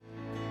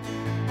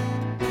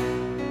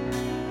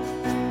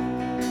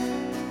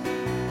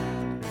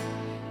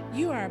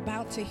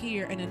to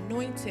hear an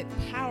anointed,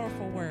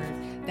 powerful word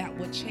that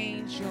will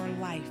change your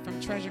life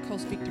from Treasure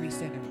Coast Victory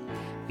Center.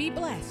 Be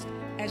blessed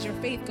as your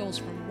faith goes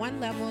from one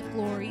level of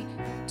glory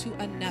to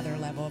another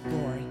level of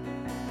glory.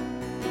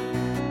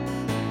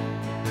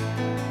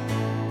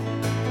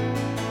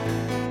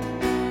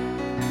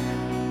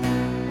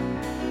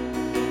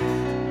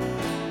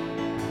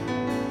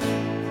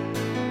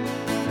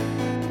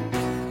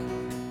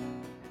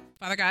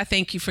 Father God, I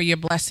thank you for your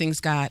blessings,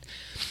 God.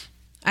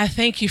 I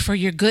thank you for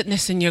your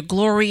goodness and your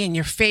glory and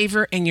your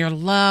favor and your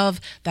love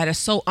that is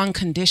so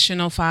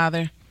unconditional,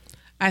 Father.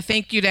 I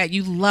thank you that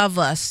you love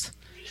us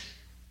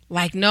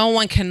like no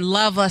one can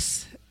love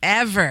us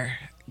ever,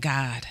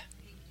 God.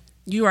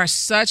 You are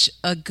such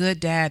a good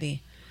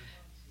daddy.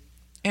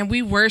 And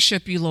we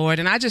worship you, Lord.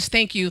 And I just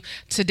thank you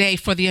today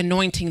for the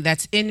anointing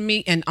that's in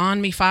me and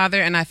on me,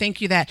 Father. And I thank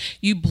you that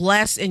you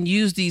bless and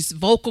use these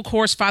vocal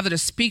cords, Father, to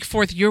speak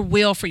forth your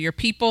will for your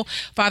people.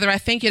 Father, I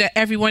thank you that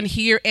everyone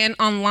here and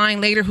online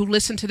later who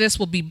listen to this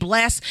will be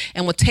blessed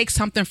and will take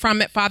something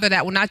from it, Father,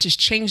 that will not just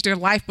change their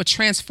life, but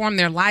transform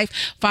their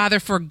life, Father,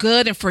 for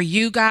good and for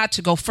you, God,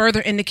 to go further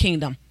in the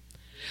kingdom.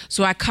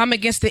 So I come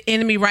against the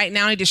enemy right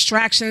now, any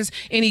distractions,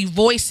 any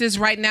voices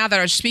right now that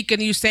are speaking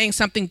to you, saying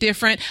something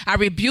different. I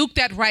rebuke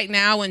that right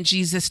now in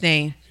Jesus'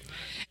 name.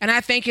 And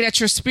I thank you that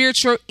your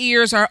spiritual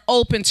ears are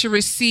open to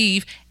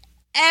receive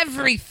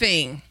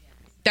everything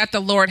that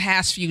the Lord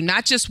has for you,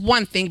 not just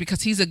one thing,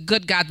 because he's a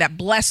good God that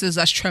blesses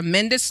us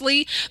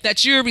tremendously,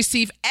 that you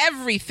receive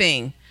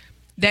everything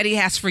that he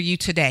has for you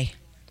today.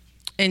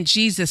 In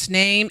Jesus'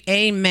 name,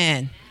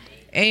 amen.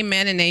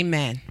 Amen and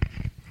amen.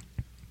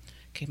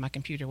 Okay, my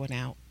computer went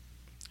out.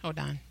 Hold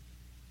on.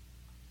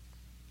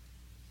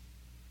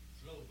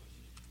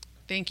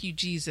 Thank you,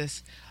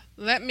 Jesus.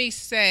 Let me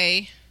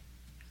say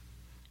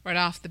right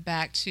off the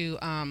back too,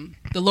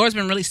 the Lord's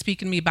been really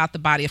speaking to me about the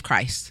body of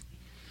Christ.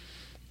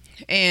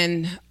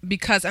 And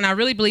I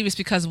really believe it's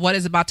because what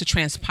is about to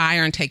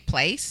transpire and take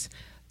place,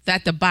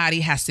 that the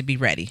body has to be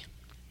ready.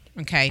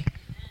 Okay?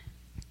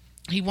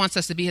 He wants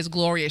us to be his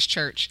glorious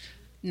church,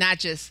 not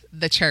just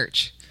the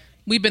church.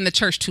 We've been the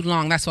church too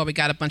long. That's why we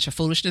got a bunch of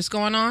foolishness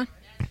going on.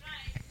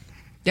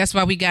 That's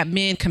why we got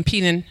men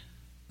competing.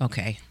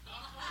 Okay.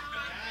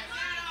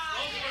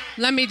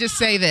 Let me just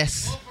say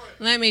this.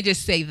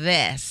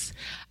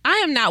 I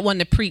am not one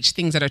to preach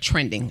things that are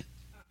trending.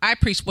 I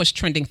preach what's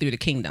trending through the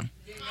kingdom.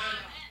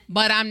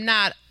 But I'm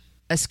not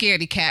a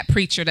scaredy cat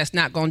preacher that's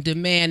not going to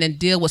demand and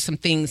deal with some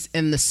things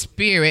in the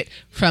spirit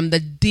from the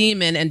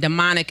demon and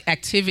demonic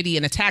activity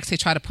and attacks they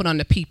try to put on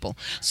the people.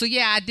 So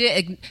yeah, I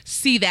did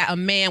see that a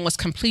man was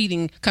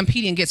competing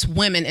against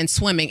women in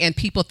swimming, and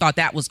people thought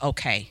that was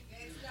okay.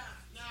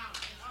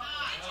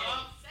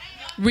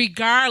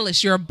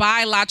 Regardless, you're a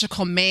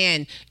biological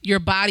man. Your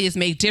body is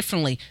made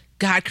differently.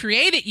 God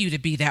created you to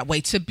be that way,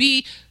 to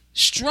be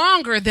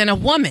stronger than a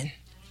woman.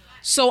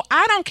 So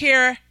I don't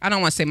care. I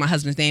don't want to say my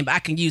husband's name, but I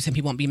can use him.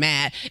 He won't be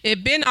mad.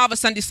 If Ben all of a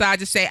sudden decides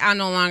to say, I'm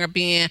no longer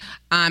Ben,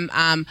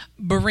 I'm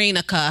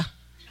Berenica,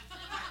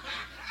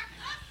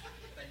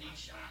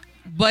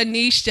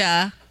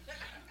 Benicia,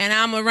 and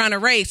I'm going to run a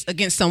race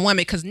against some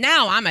women because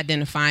now I'm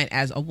identifying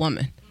as a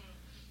woman.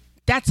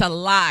 That's a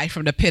lie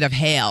from the pit of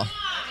hell.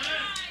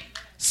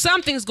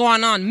 Something's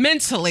going on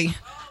mentally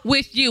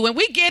with you, and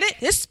we get it.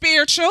 It's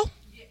spiritual.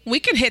 We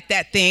can hit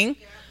that thing.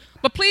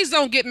 But please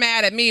don't get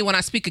mad at me when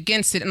I speak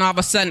against it and all of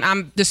a sudden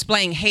I'm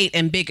displaying hate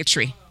and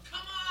bigotry.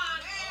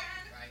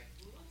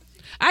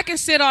 I can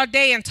sit all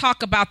day and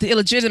talk about the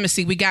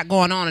illegitimacy we got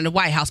going on in the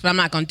White House, but I'm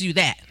not going to do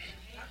that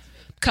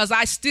because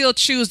I still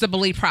choose to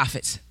believe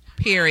prophets,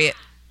 period.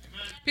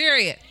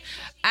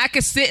 I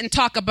could sit and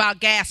talk about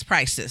gas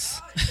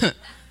prices,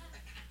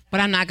 but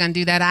I'm not going to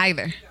do that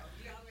either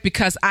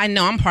because I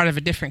know I'm part of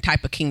a different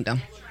type of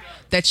kingdom.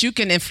 That you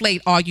can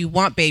inflate all you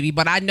want, baby,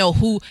 but I know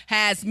who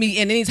has me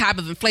in any type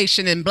of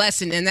inflation and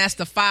blessing, and that's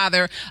the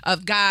Father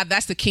of God.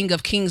 That's the King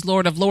of Kings,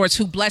 Lord of Lords,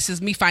 who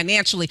blesses me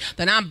financially.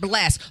 Then I'm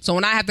blessed. So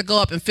when I have to go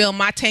up and fill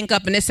my tank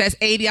up and it says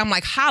 80, I'm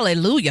like,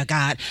 hallelujah,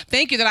 God.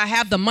 Thank you that I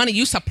have the money.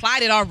 You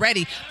supplied it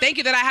already. Thank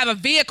you that I have a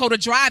vehicle to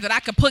drive that I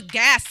can put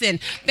gas in.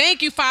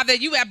 Thank you, Father,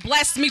 you have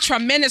blessed me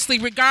tremendously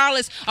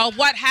regardless of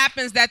what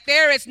happens, that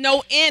there is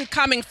no end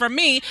coming for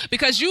me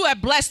because you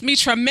have blessed me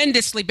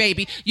tremendously,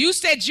 baby. You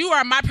said you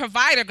are my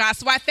provider, God.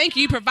 So I thank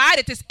you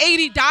provided this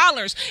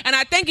 $80. And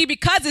I thank you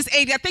because it's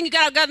 80. I think you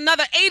got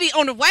another 80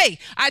 on the way.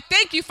 I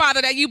thank you,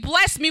 Father, that you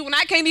blessed me when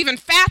I can't even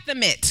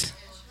fathom it.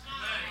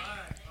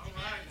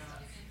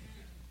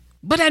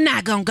 But I'm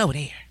not going to go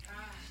there.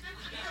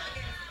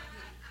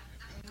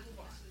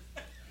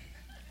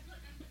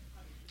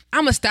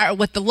 I'm going to start with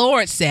what the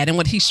Lord said and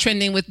what he's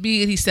trending with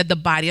me. He said the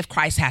body of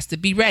Christ has to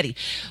be ready.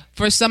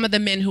 For some of the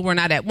men who were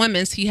not at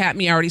Women's, he had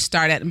me already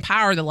start at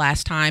Empower the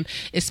last time,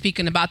 is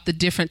speaking about the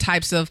different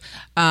types of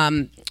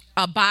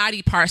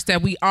body parts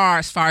that we are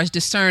as far as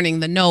discerning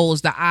the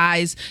nose, the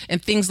eyes,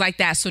 and things like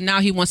that. So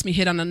now he wants me to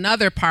hit on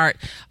another part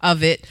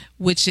of it,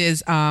 which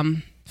is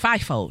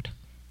fivefold.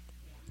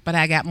 But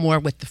I got more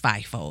with the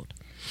fivefold.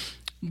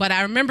 But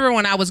I remember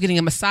when I was getting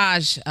a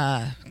massage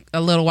a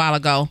little while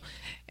ago,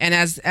 And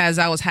as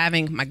I was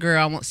having my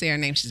girl, I won't say her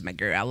name, she's my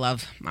girl. I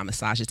love my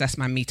massages. That's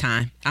my me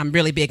time. I'm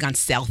really big on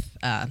self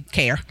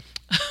care.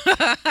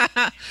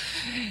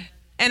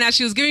 And as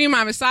she was giving me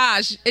my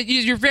massage,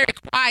 you're very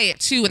quiet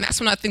too. And that's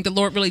when I think the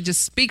Lord really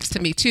just speaks to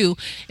me too.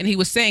 And he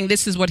was saying,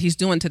 this is what he's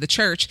doing to the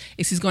church,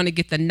 is he's going to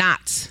get the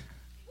knots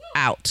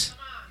out.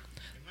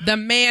 The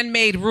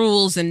man-made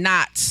rules and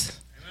knots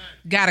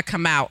got to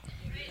come out.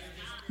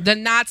 The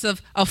knots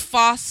of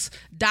false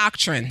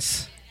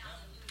doctrines.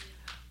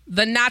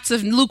 The knots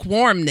of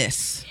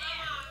lukewarmness.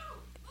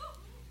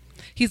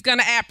 He's going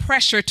to add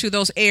pressure to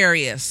those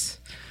areas.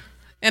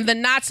 And the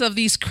knots of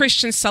these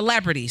Christian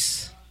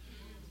celebrities.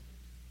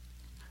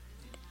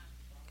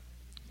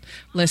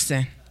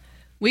 Listen,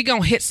 we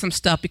going to hit some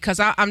stuff because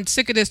I'm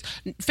sick of this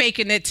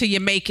faking it till you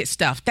make it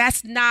stuff.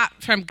 That's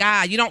not from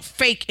God. You don't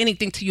fake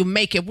anything till you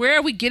make it. Where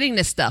are we getting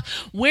this stuff?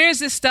 Where's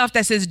this stuff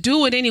that says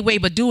do it anyway,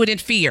 but do it in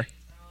fear?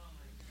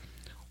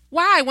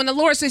 Why? When the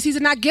Lord says he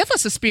did not give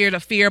us a spirit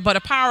of fear, but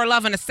a power,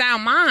 love, and a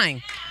sound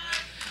mind.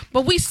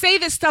 But we say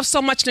this stuff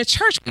so much in the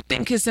church, we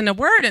think it's in the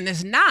word, and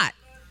it's not.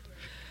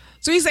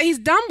 So he's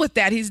done with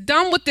that. He's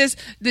done with this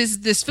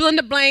fill in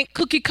the blank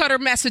cookie cutter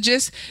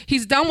messages.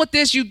 He's done with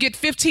this. You get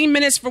 15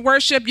 minutes for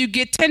worship. You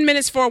get 10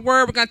 minutes for a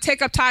word. We're going to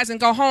take up tithes and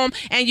go home.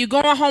 And you're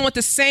going home with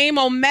the same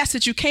old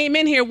message you came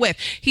in here with.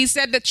 He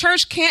said the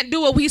church can't do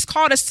what he's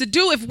called us to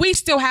do if we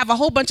still have a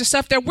whole bunch of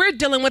stuff that we're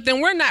dealing with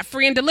and we're not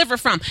free and delivered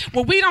from,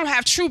 where we don't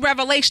have true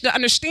revelation or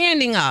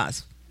understanding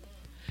of.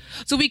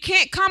 So we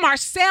can't come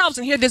ourselves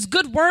and hear this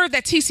good word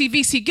that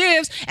TCVC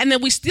gives, and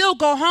then we still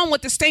go home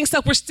with the same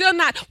stuff. We're still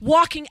not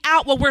walking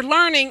out what we're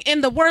learning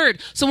in the word.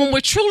 So when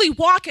we're truly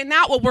walking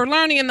out what we're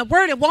learning in the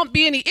word, it won't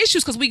be any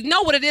issues because we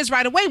know what it is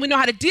right away. We know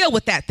how to deal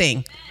with that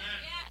thing.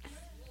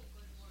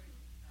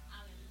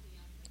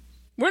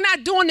 We're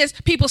not doing this,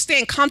 people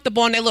staying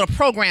comfortable in their little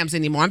programs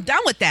anymore. I'm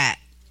done with that.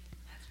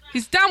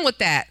 He's done with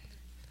that.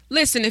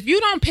 Listen, if you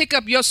don't pick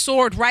up your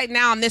sword right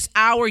now in this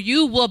hour,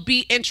 you will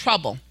be in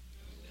trouble.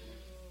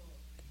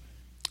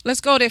 Let's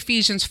go to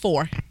Ephesians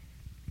 4.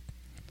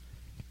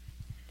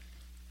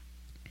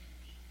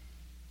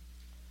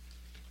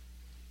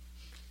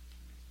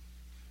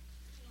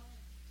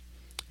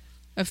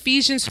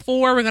 Ephesians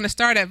 4, we're going to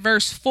start at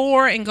verse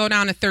 4 and go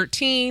down to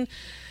 13.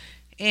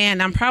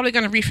 And I'm probably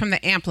going to read from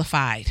the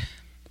Amplified.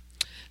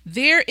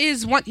 There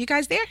is one, you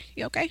guys there?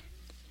 You okay?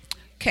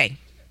 Okay.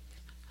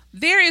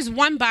 There is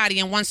one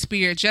body and one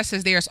spirit, just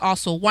as there is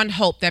also one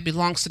hope that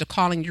belongs to the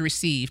calling you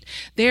received.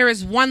 There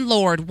is one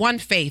Lord, one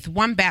faith,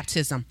 one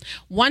baptism,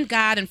 one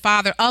God and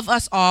Father of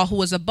us all,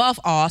 who is above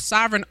all,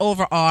 sovereign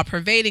over all,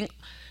 pervading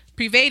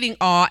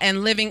all,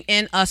 and living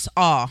in us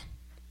all.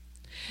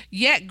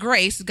 Yet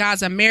grace,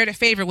 God's unmerited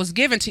favor, was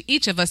given to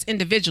each of us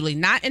individually,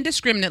 not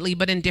indiscriminately,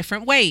 but in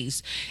different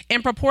ways,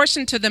 in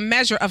proportion to the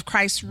measure of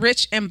Christ's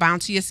rich and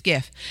bounteous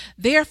gift.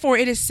 Therefore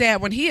it is said,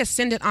 when he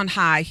ascended on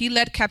high, he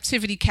led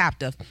captivity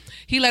captive.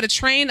 He led a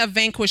train of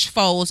vanquished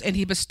foes, and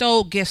he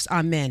bestowed gifts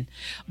on men.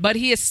 But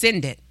he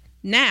ascended.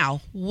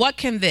 Now, what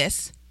can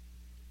this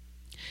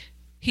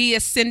he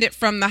ascended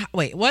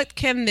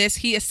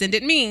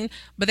mean,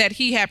 but that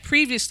he had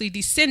previously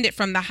descended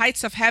from the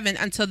heights of heaven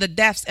until the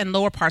depths and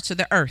lower parts of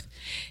the earth.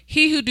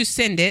 He who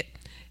descended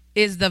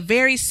is the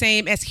very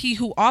same as he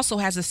who also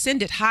has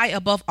ascended high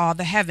above all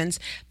the heavens,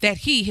 that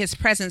he, his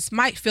presence,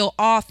 might fill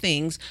all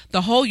things,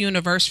 the whole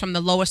universe, from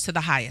the lowest to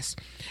the highest.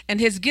 And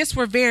his gifts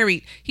were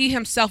varied. He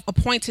himself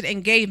appointed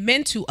and gave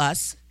men to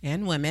us,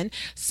 and women,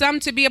 some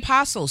to be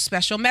apostles,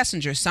 special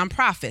messengers, some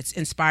prophets,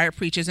 inspired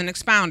preachers and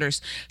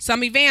expounders,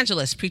 some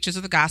evangelists, preachers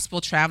of the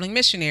gospel, traveling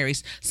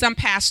missionaries, some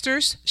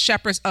pastors,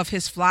 shepherds of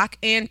his flock,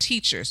 and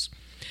teachers.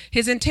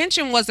 His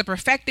intention was the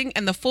perfecting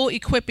and the full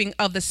equipping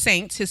of the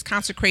saints, his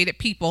consecrated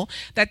people,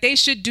 that they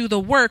should do the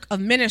work of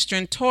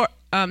ministering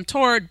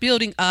toward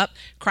building up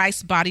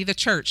Christ's body, the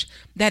church,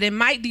 that it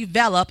might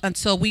develop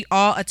until we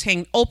all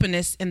attain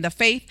openness in the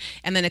faith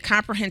and then a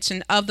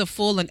comprehension of the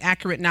full and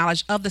accurate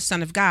knowledge of the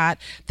Son of God,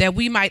 that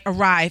we might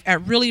arrive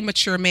at really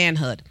mature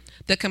manhood,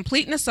 the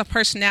completeness of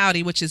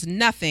personality, which is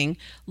nothing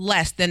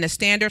less than the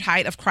standard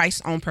height of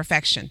Christ's own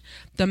perfection,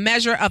 the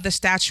measure of the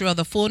stature of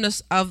the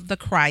fullness of the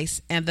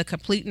Christ, and the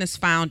completeness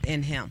found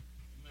in him.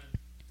 Amen.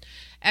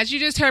 As you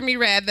just heard me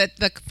read, that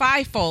the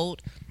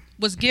fivefold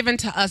was given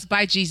to us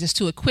by Jesus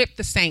to equip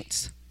the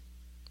saints.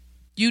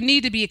 You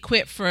need to be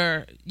equipped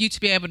for you to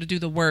be able to do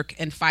the work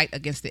and fight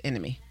against the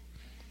enemy.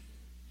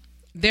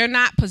 They're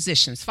not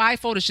positions.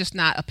 Fivefold is just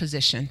not a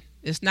position.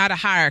 It's not a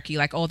hierarchy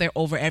like, oh, they're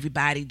over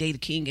everybody, they the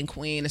king and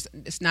queen.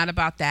 It's not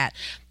about that.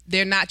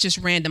 They're not just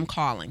random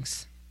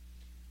callings.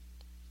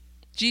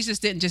 Jesus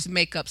didn't just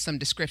make up some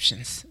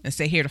descriptions and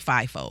say, here the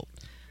fivefold.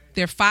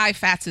 There are five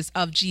facets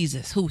of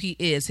Jesus, who he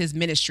is, his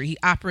ministry. He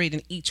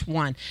operated in each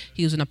one.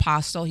 He was an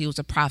apostle. He was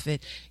a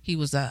prophet. He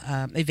was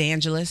an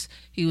evangelist.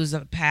 He was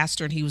a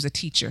pastor, and he was a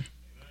teacher.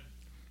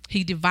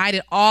 He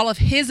divided all of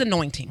his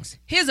anointings,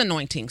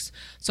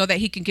 so that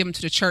he can give them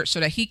to the church, so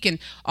that he can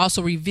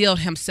also reveal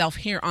himself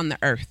here on the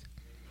earth.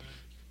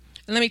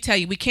 And let me tell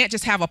you, we can't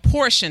just have a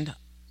portion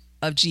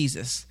of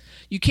Jesus.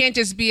 You can't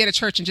just be at a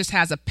church and just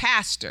has a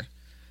pastor.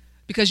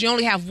 because you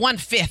only have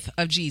 1/5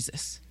 of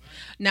Jesus.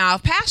 Now,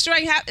 if pastor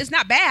it's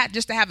not bad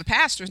just to have a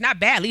pastor. It's not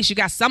bad. At least you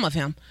got some of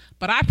him.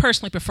 But I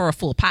personally prefer a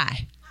full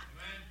pie.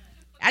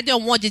 I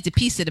don't want just a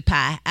piece of the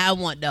pie. I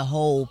want the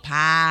whole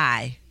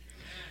pie.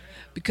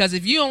 Because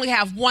if you only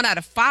have 1 out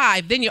of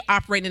 5, then you're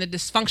operating in a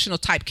dysfunctional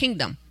type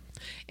kingdom.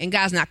 And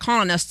God's not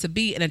calling us to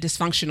be in a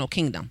dysfunctional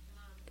kingdom.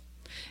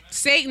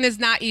 Satan is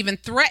not even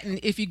threatened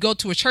if you go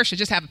to a church and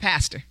just have a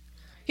pastor.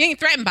 He ain't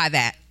threatened by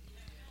that.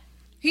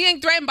 He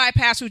ain't threatened by a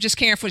pastor who's just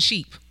caring for the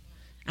sheep.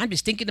 I'm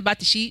just thinking about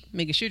the sheep,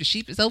 making sure the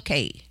sheep is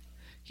okay.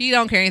 He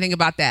don't care anything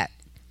about that.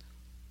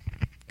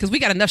 Because we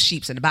got enough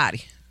sheep in the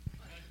body.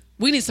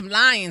 We need some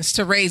lions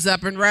to raise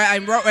up and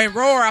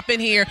roar up in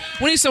here.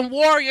 We need some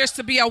warriors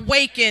to be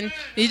awakened.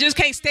 You just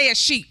can't stay a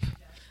sheep.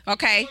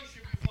 Okay?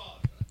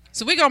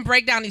 So we're going to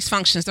break down these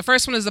functions. The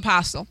first one is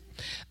apostle.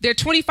 There are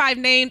 25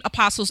 named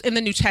apostles in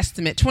the New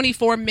Testament,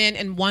 24 men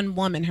and 1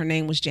 woman. Her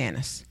name was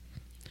Janice.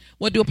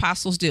 What do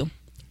apostles do?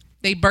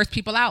 They birth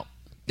people out.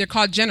 They're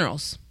called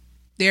generals.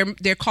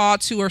 They're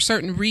called to a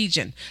certain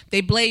region.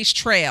 They blaze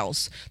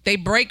trails. They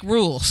break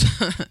rules.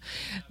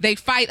 They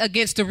fight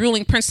against the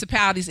ruling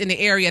principalities in the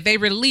area. They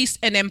release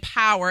and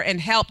empower and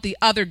help the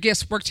other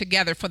gifts work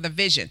together for the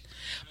vision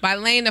by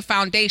laying the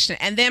foundation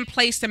and then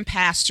place some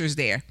pastors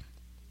there.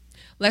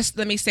 Let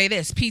me say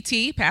this.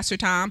 PT, Pastor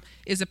Tom,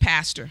 is a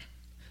pastor,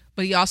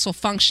 but he also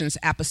functions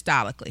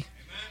apostolically.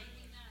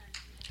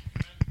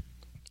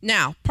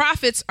 Now,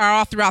 prophets are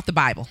all throughout the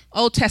Bible,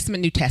 Old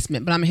Testament, New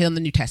Testament, but I'm going to hit on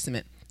the New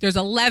Testament. There's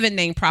 11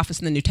 named prophets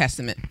in the New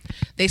Testament.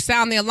 They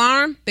sound the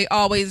alarm. They're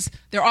always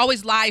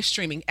live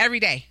streaming every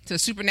day to the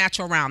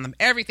supernatural around them.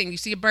 Everything. You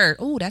see a bird.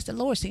 Oh, that's the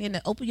Lord saying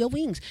to open your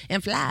wings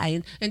and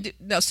fly.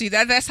 See,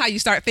 that's how you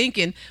start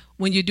thinking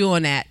when you're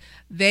doing that.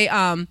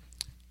 With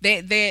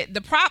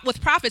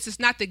prophets, it's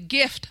not the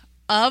gift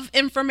of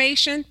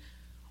information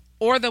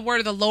or the word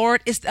of the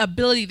Lord. It's the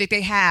ability that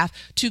they have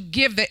to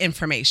give the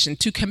information,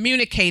 to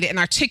communicate it and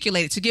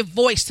articulate it, to give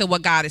voice to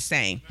what God is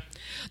saying.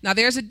 Now,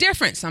 there's a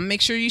difference. I'm going to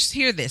make sure you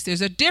hear this.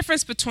 There's a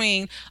difference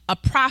between a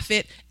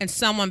prophet and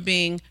someone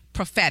being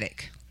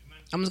prophetic.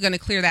 I'm just going to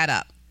clear that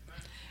up.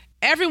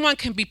 Everyone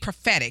can be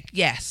prophetic,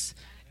 yes.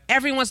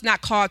 Everyone's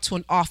not called to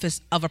an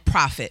office of a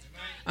prophet.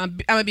 I'm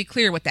going to be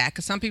clear with that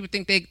because some people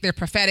think they're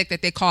prophetic,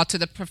 that they're called to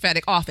the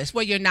prophetic office.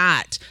 Well, you're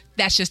not.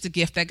 That's just a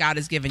gift that God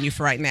has given you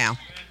for right now.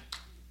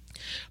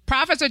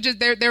 Prophets are just,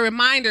 they're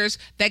reminders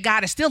that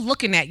God is still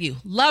looking at you,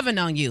 loving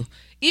on you.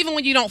 Even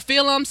when you don't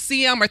feel him,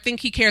 see him, or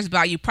think he cares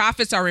about you,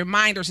 prophets are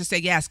reminders to say,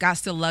 yes, God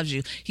still loves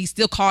you. He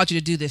still called you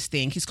to do this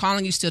thing. He's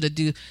calling you still to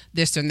do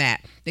this and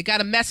that. They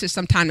got a message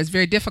sometimes that's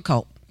very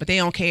difficult, but they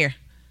don't care.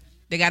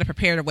 They got to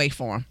prepare the way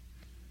for him.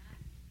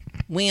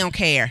 We don't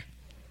care.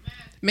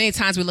 Many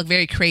times we look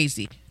very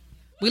crazy.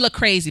 We look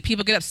crazy.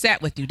 People get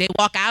upset with you. They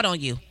walk out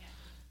on you.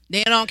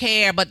 They don't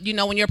care. But, you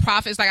know, when you're a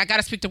prophet, it's like, I got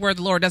to speak the word of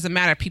the Lord. Doesn't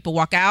matter if people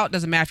walk out.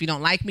 Doesn't matter if you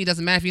don't like me.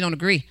 Doesn't matter if you don't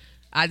agree.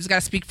 I just got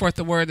to speak forth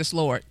the word of this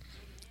Lord.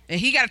 And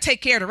he got to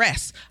take care of the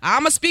rest. I'm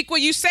going to speak what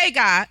you say,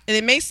 God. And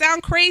it may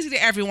sound crazy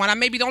to everyone. I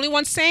may be the only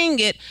one saying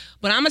it,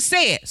 but I'm going to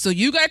say it. So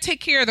you got to take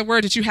care of the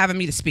word that you having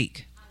me to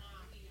speak.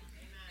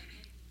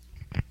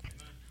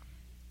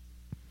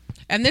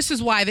 And this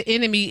is why the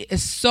enemy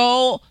is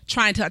so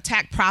trying to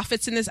attack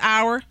prophets in this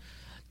hour,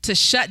 to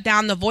shut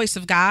down the voice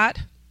of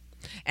God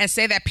and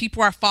say that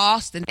people are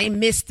false and they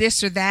miss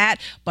this or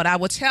that. But I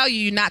will tell you,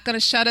 you're not going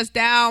to shut us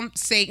down,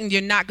 Satan.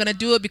 You're not going to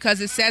do it,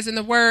 because it says in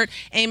the word,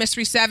 Amos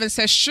 3:7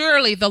 says,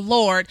 surely the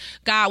Lord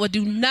God will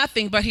do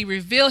nothing, but he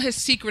reveal his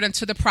secret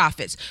unto the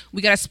prophets.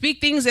 We got to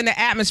speak things in the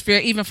atmosphere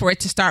even for it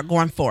to start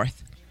going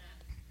forth.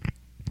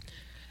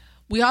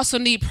 We also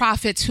need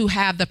prophets who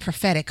have the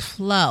prophetic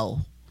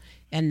flow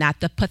and not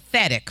the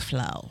pathetic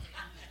flow.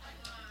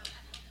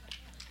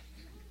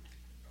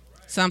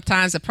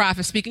 Sometimes a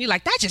prophet speaking, you're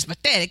like, that's just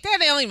pathetic. That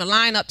they don't even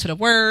line up to the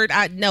word.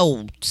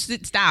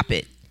 Stop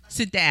it.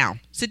 Sit down.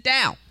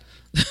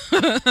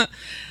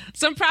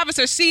 Some prophets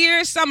are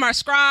seers, some are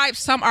scribes,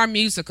 some are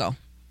musical.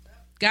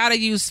 Gotta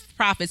use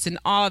prophets in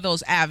all of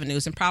those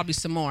avenues and probably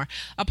some more.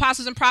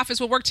 Apostles and prophets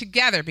will work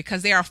together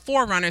because they are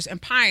forerunners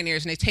and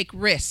pioneers, and they take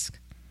risks.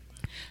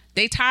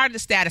 They tired of the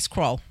status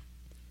quo.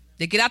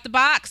 They get out the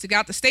box, they get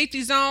out the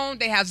safety zone.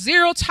 They have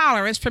zero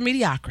tolerance for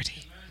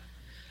mediocrity.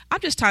 I'm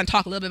just trying to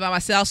talk a little bit about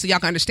myself so y'all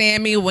can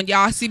understand me. When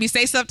y'all see me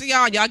say something to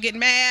y'all getting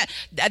mad,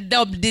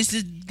 this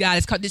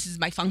is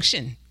my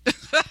function.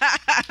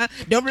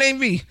 Don't blame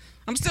me.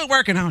 I'm still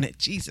working on it.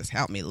 Jesus,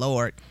 help me,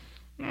 Lord.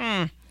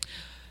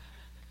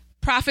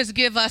 Prophets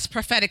give us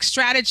prophetic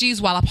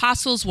strategies, while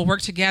apostles will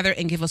work together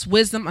and give us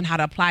wisdom on how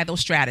to apply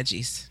those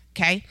strategies.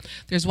 Okay?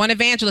 There's one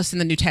evangelist in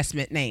the New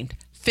Testament named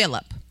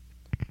Philip.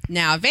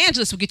 Now,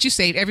 evangelists will get you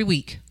saved every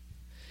week.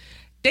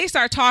 They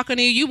start talking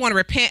to you. You want to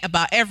repent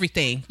about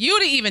everything. You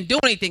didn't even do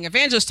anything.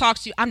 Evangelist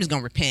talks to you. I'm just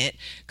going to repent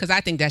because I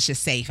think that's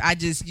just safe.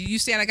 You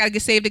saying I got to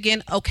get saved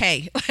again?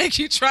 Okay. Like,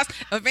 you trust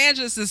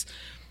evangelists.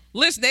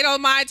 Listen, they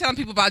don't mind telling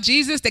people about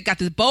Jesus. They got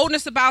this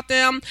boldness about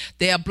them.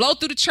 They'll blow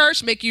through the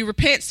church, make you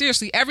repent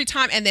seriously every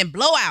time, and then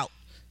blow out.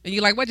 And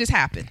you're like, what just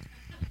happened?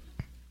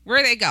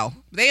 Where they go?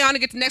 They on to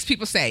get the next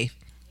people saved.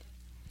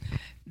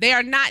 They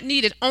are not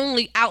needed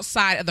only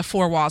outside of the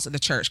four walls of the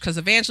church, because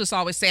evangelists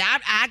always say,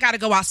 I got to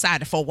go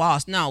outside the four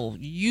walls. No,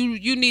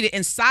 you need it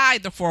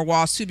inside the four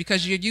walls too,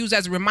 because you're used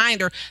as a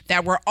reminder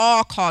that we're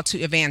all called to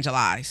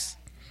evangelize.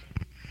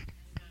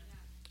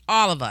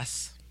 All of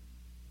us.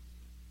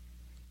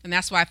 And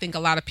that's why I think a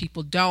lot of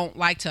people don't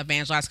like to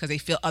evangelize, because they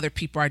feel other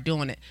people are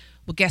doing it.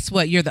 Well, guess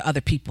what? You're the other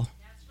people.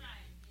 That's right.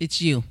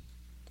 It's you.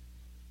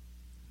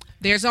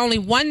 There's only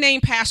one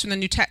named pastor in the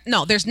New Testament.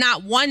 No, there's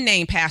not one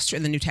named pastor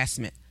in the New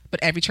Testament, but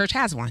every church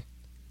has one.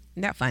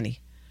 Isn't that funny?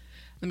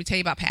 Let me tell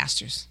you about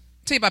pastors.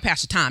 I'll tell you about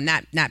Pastor Tom,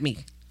 not me.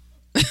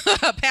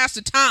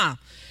 Pastor Tom.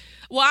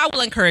 Well, I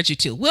will encourage you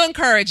too. We'll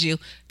encourage you,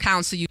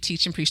 counsel you,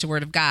 teach and preach the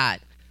word of God.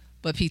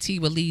 But PT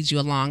will lead you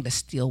along the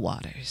still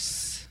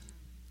waters.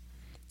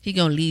 He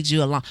going to lead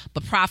you along.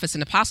 But prophets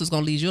and apostles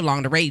going to lead you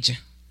along the raging.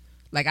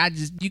 Like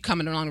you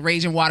coming along the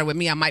raging water with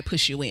me, I might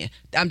push you in.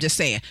 I'm just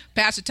saying.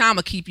 Pastor Tom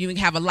will keep you and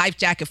have a life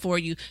jacket for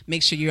you.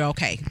 Make sure you're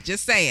okay.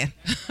 Just saying.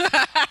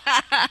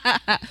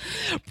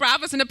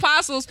 Prophets and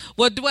apostles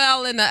will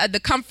dwell in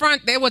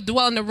they will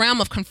dwell in the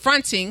realm of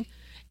confronting,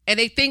 and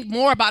they think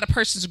more about a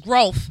person's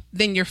growth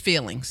than your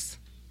feelings.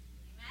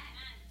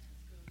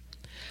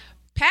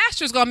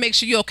 Pastor's going to make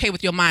sure you're okay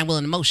with your mind, will,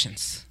 and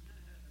emotions.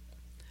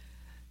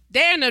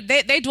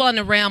 They dwell in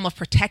the realm of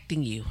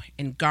protecting you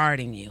and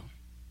guarding you,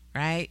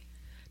 right?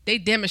 They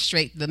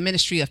demonstrate the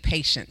ministry of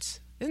patience.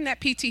 Isn't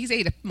that PT? He's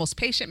the most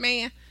patient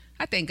man.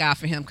 I thank God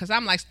for him, because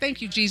I'm like,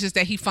 thank you, Jesus,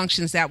 that he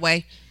functions that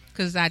way,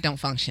 because I don't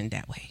function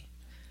that way.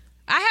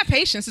 I have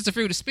patience. It's a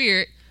fruit of the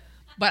Spirit,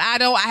 but I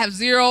have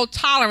zero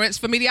tolerance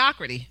for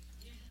mediocrity.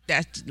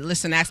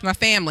 Listen, ask my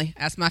family.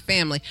 Ask my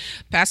family.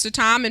 Pastor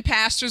Tom and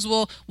pastors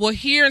will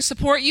hear and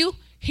support you,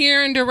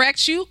 hear and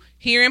direct you,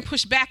 hear and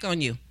push back on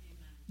you.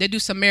 They do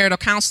some marital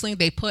counseling.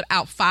 They put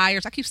out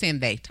fires. I keep saying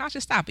they.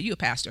 Tasha, stop it. You a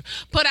pastor.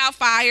 Put out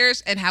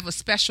fires and have a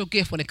special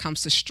gift when it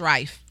comes to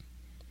strife.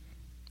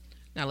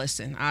 Now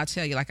listen, I'll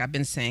tell you, like I've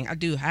been saying, I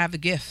have the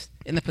gift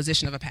in the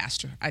position of a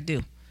pastor. I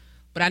do.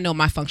 But I know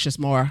my function is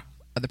more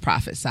of the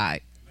prophet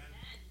side.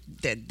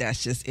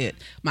 That's just it.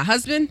 My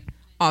husband,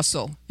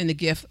 also in the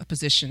gift, a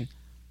position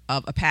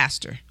of a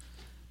pastor.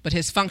 But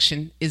his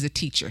function is a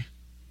teacher,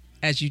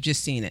 as you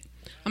just seen it.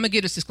 I'm going to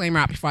get this disclaimer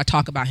out before I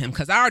talk about him,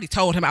 because I already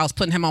told him I was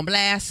putting him on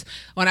blast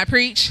when I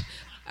preach.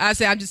 I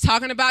said, I'm just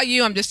talking about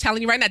you. I'm just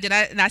telling you right now.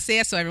 And I say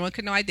it so everyone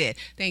could know I did.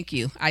 Thank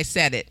you. I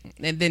said it.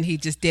 And then he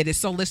just did it.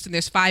 So listen,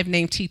 there's 5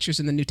 named teachers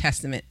in the New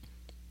Testament.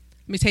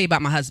 Let me tell you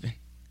about my husband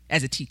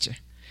as a teacher.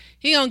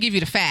 He going to give you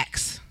the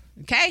facts,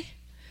 okay?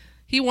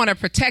 He want to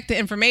protect the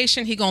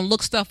information. He going to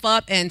look stuff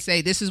up and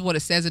say, this is what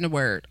it says in the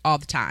word all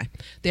the time.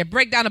 They'll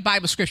break down the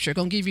Bible scripture.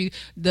 Going to give you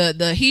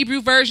the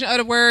Hebrew version of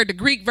the word, the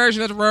Greek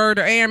version of the word,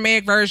 the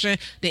Aramaic version,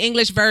 the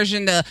English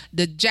version,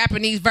 the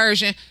Japanese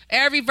version,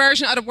 every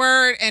version of the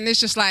word. And it's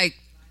just like,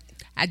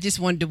 I just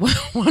want to do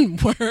one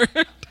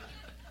word.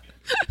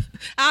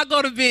 I'll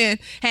go to Ben.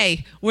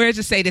 Hey, where does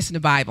it say this in the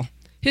Bible?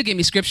 He'll give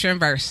me scripture and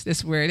verse. This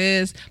is where it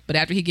is. But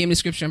after he gave me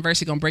scripture and verse,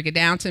 he's going to break it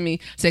down to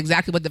me, say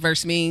exactly what the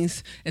verse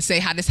means, and say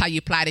how you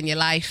apply it in your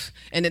life.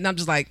 And then I'm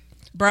just like,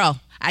 bro,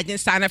 I didn't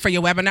sign up for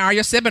your webinar or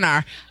your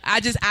seminar. I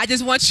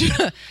just want you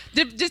to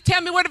just tell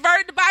me where the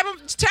Bible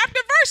chapter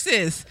verse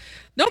is.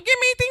 Don't give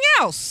me anything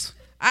else.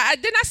 I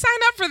did not sign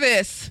up for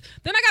this.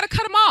 Then I got to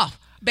cut him off.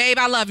 Babe,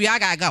 I love you. I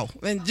got to go.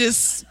 And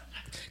just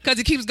because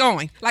he keeps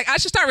going. Like, I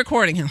should start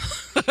recording him.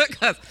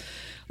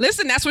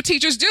 Listen, that's what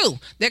teachers do.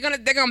 They're gonna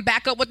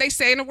back up what they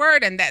say in the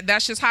word, and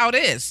that's just how it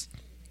is.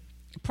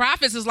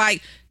 Prophets is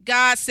like,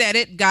 God said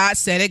it, God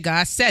said it,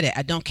 God said it.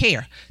 I don't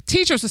care.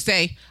 Teachers will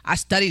say, I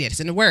studied this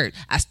in the word.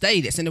 I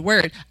studied this in the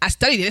word. I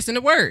studied this in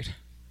the word.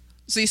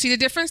 So you see the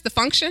difference, the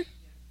function?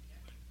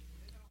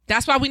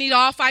 That's why we need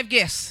all 5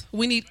 gifts.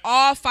 We need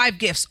all 5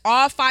 gifts,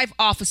 all 5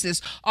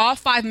 offices, all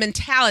 5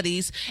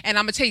 mentalities. And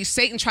I'm going to tell you,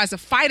 Satan tries to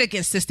fight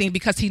against this thing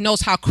because he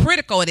knows how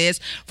critical it is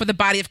for the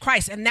body of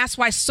Christ. And that's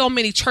why so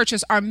many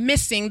churches are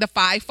missing the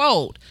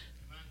fivefold.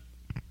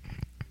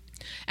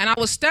 And I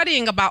was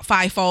studying about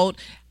fivefold.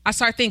 I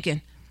started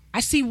thinking,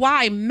 I see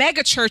why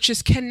mega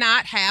churches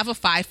cannot have a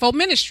fivefold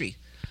ministry.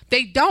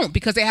 They don't,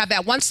 because they have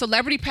that one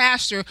celebrity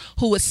pastor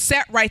who is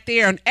set right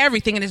there on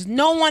everything, and there's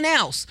no one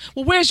else.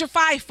 Well, where's your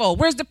fivefold?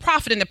 Where's the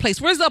prophet in the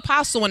place? Where's the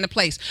apostle in the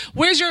place?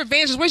 Where's your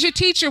evangelist? Where's your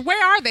teacher? Where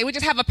are they? We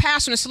just have a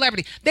pastor and a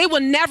celebrity. They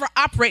will never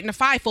operate in the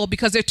fivefold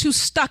because they're too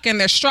stuck in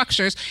their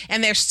structures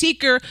and their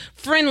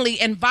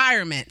seeker-friendly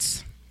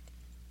environments.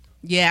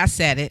 Yeah, I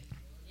said it.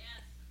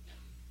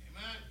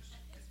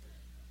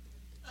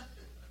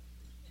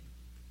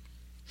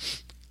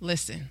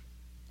 Listen.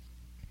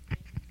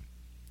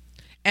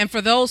 And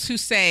for those who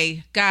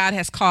say God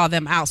has called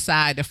them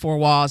outside the 4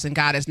 walls and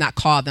God has not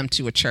called them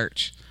to a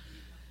church,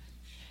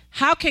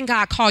 how can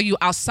God call you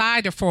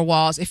outside the 4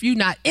 walls if you're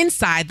not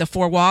inside the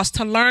 4 walls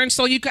to learn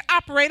so you can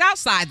operate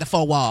outside the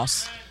 4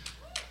 walls?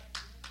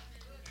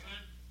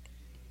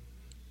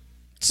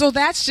 So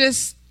that's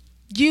just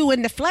you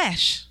in the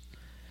flesh.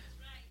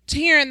 To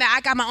hearing that I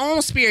got my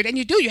own spirit, and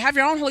you have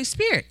your own Holy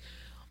Spirit.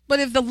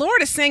 But if the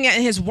Lord is saying it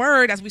in his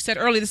word, as we said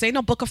earlier, this ain't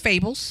no book of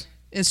fables.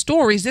 in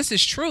stories. This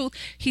is truth.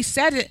 He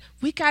said it.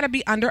 We got to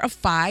be under a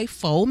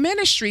fivefold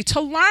ministry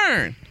to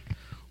learn.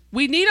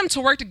 We need them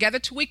to work together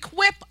to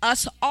equip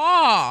us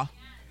all.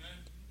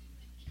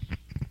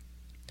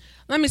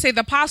 Let me say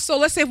the apostle,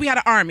 let's say if we had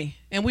an army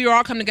and we were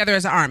all come together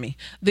as an army.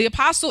 The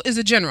apostle is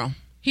a general.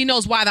 He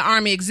knows why the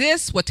army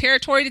exists, what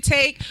territory to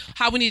take,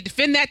 how we need to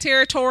defend that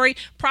territory.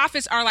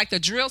 Prophets are like the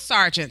drill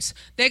sergeants.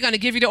 They're going to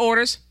give you the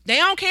orders. They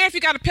don't care if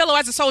you got a pillow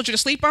as a soldier to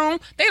sleep on.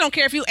 They don't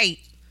care if you ate.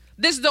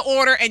 This is the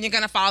order, and you're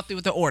going to follow through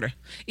with the order.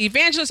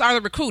 Evangelists are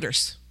the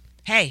recruiters.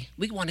 Hey,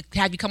 we want to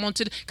have you come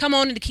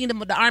on in the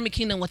kingdom of the army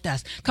kingdom with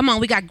us. Come on,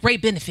 we got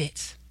great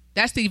benefits.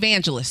 That's the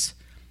evangelists.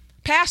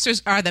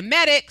 Pastors are the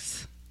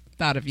medics.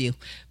 Thought of you.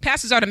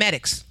 Pastors are the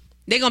medics.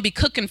 They're going to be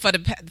cooking for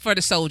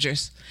the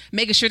soldiers,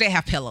 making sure they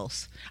have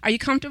pillows. Are you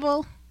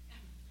comfortable?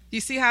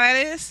 You see how that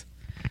is?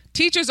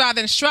 Teachers are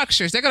the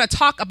instructors. They're going to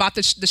talk about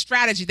the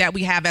strategy that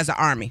we have as an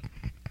army.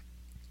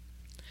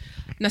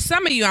 Now,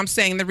 some of you, I'm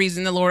saying the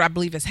reason the Lord, I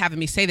believe, is having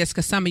me say this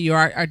because some of you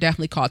are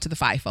definitely called to the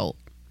fivefold.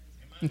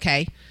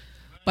 Okay?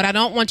 But I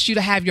don't want you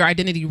to have your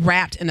identity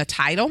wrapped in a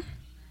title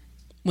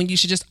when you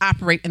should just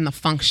operate in the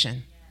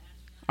function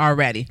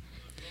already.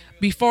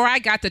 Before I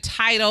got the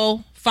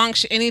title,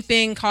 function,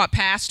 anything called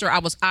pastor, I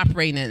was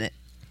operating in it.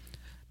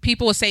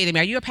 People would say to me,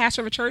 are you a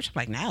pastor of a church? I'm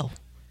like, no.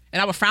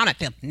 And I would frown at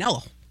them. No.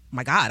 Oh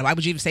my God, why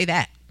would you even say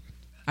that?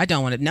 I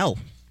don't want to know.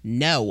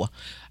 No.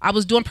 I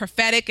was doing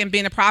prophetic and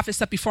being a prophet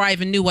stuff before I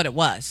even knew what it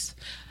was.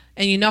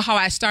 And you know how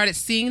I started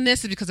seeing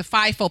this is because of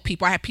fivefold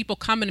people. I had people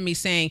coming to me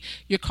saying,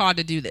 you're called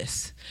to do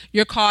this.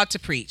 You're called to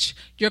preach.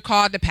 You're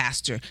called to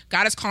pastor.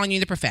 God is calling you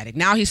the prophetic.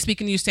 Now he's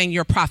speaking to you saying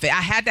you're a prophet.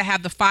 I had to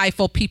have the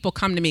fivefold people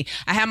come to me.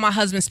 I had my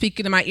husband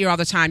speaking in my ear all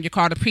the time. You're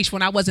called to preach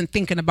when I wasn't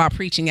thinking about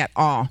preaching at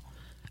all.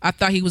 I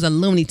thought he was a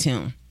Looney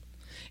Tune.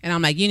 And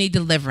I'm like, you need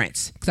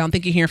deliverance because I don't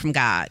think you're hearing from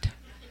God.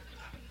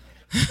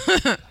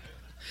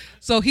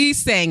 So he's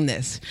saying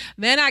this.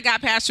 Then I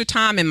got Pastor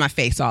Tom in my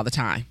face all the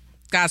time.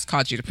 God's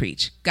called you to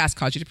preach. God's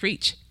called you to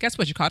preach. Guess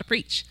what? You're called to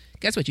preach.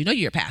 Guess what? You know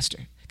you're a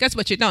pastor. Guess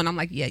what you know? And I'm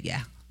like,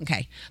 yeah.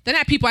 Okay. Then I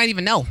had people I didn't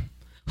even know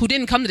who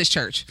didn't come to this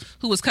church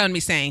who was coming to me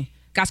saying,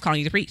 God's calling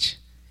you to preach.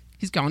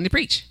 He's calling you to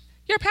preach.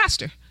 You're a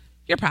pastor.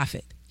 You're a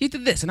prophet. You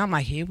did this. And I'm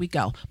like, here we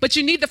go. But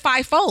you need the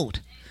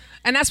fivefold.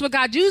 And that's what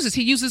God uses.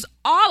 He uses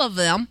all of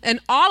them and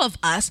all of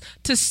us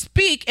to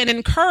speak and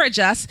encourage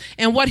us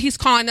in what he's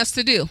calling us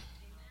to do.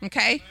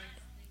 Okay?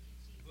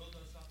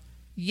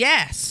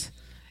 Yes.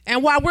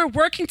 And while we're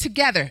working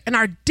together in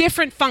our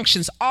different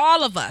functions,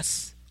 all of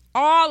us,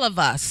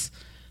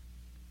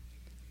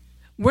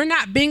 we're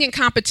not being in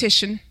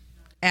competition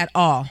at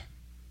all.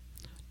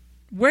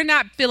 We're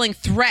not feeling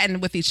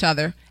threatened with each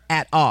other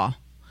at all.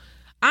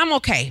 I'm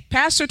okay.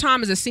 Pastor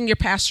Tom is a senior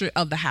pastor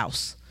of the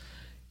house.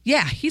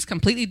 Yeah, he's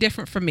completely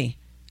different from me.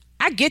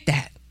 I get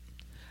that.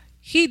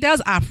 He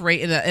does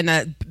operate in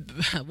a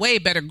way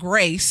better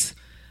grace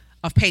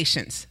of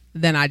patience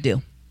than I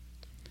do.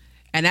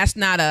 And that's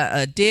not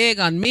a dig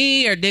on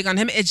me or dig on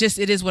him. It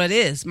is what it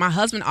is. My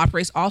husband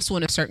operates also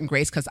in a certain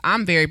grace because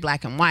I'm very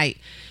black and white.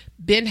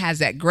 Ben has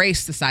that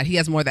grace side. He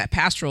has more of that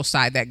pastoral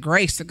side, that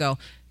grace to go,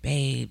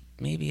 babe,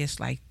 maybe it's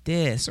like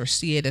this or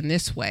see it in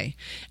this way.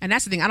 And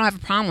that's the thing. I don't have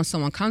a problem when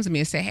someone comes to me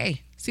and say,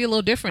 hey, see a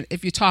little different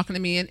if you're talking to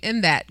me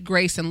in that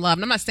grace and love.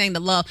 And I'm not saying the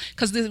love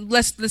because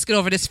let's get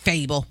over this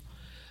fable.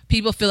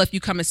 People feel if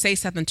you come and say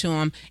something to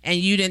them and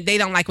they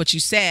don't like what you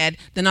said,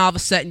 then all of a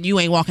sudden you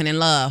ain't walking in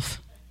love.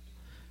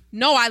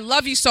 No, I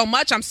love you so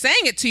much. I'm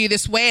saying it to you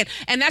this way.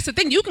 And that's the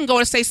thing. You can go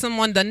and say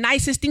someone the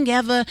nicest thing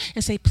ever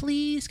and say,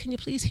 please, can you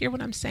please hear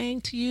what I'm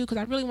saying to you? Because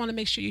I really want to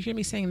make sure you hear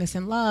me saying this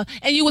in love.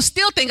 And you will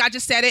still think I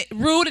just said it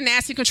rude and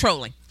nasty,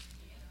 controlling.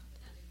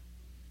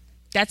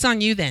 That's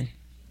on you then.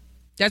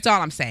 That's all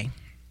I'm saying.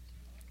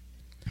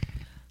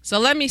 So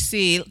let me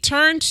see.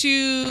 Turn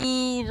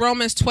to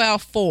Romans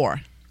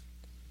 12:4.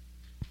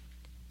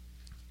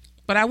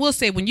 But I will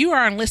say, when you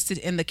are enlisted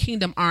in the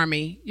kingdom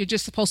army, you're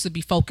just supposed to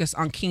be focused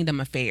on kingdom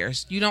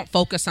affairs. You don't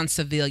focus on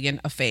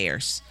civilian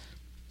affairs.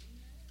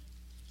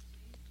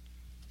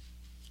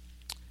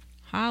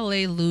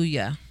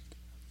 Hallelujah.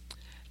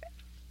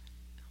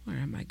 Where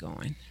am I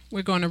going?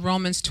 We're going to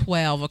Romans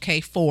 12,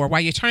 4.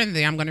 While you're turning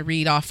there, I'm going to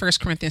read off 1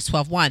 Corinthians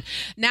 12:1.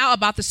 Now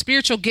about the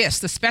spiritual gifts,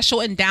 the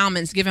special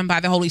endowments given by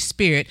the Holy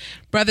Spirit.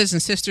 Brothers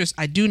and sisters,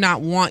 I do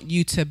not want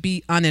you to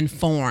be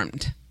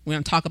uninformed. We're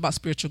going to talk about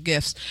spiritual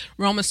gifts.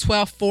 Romans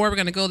 12:4, we're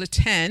going to go to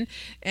 10.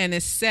 And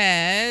it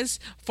says,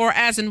 for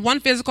as in one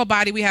physical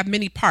body we have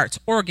many parts,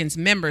 organs,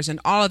 members,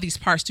 and all of these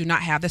parts do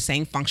not have the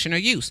same function or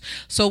use.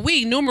 So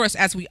we, numerous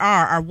as we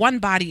are one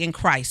body in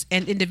Christ,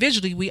 and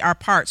individually we are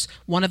parts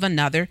one of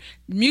another,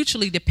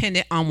 mutually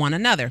dependent on one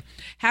another.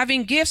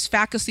 Having gifts,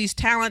 faculties,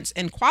 talents,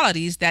 and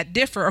qualities that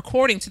differ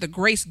according to the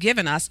grace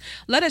given us,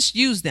 let us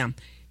use them.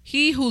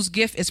 He whose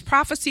gift is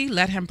prophecy,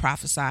 let him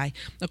prophesy,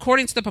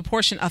 according to the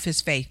proportion of his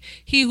faith.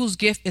 He whose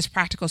gift is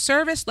practical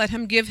service, let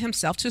him give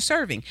himself to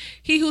serving.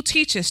 He who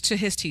teaches, to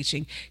his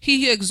teaching.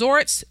 He who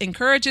exhorts,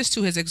 encourages,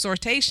 to his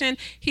exhortation.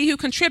 He who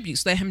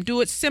contributes, let him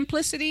do it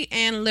simplicity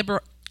and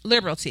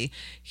liberality.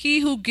 He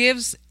who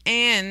gives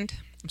and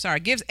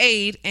gives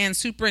aid and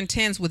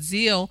superintends with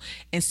zeal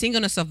and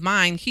singleness of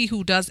mind he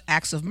who does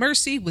acts of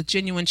mercy with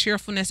genuine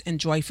cheerfulness and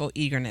joyful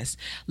eagerness.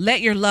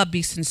 Let your love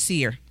be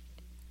sincere,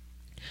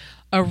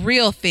 a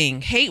real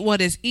thing. Hate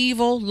what is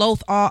evil,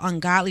 loathe all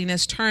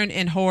ungodliness, turn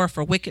in horror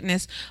for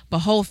wickedness, but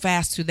hold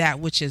fast to that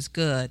which is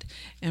good.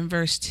 And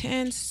verse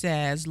 10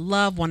 says,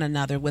 love one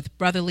another with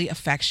brotherly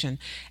affection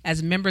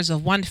as members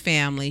of one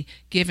family,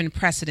 giving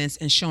precedence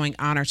and showing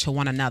honor to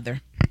one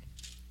another.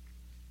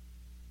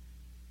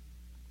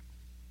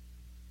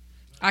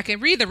 I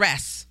can read the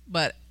rest,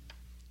 but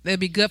it'll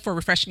be good for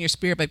refreshing your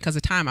spirit, but because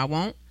of time, I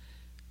won't.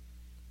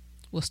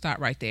 We'll start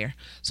right there.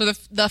 So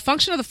the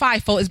function of the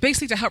fivefold is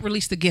basically to help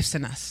release the gifts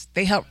in us.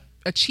 They help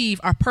achieve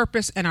our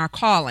purpose and our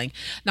calling.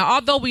 Now,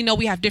 although we know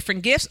we have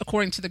different gifts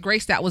according to the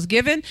grace that was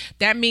given,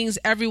 that means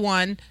that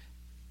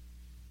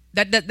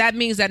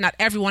means that not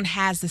everyone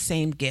has the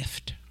same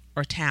gift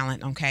or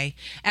talent, okay?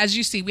 As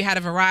you see, we had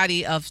a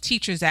variety of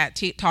teachers that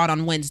taught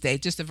on Wednesday,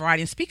 just a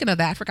variety. And speaking of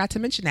that, I forgot to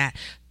mention that.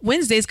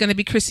 Wednesday is going to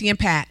be Chrissy and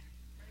Pat,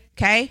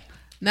 okay?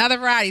 Another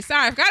variety.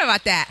 Sorry, I forgot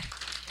about that.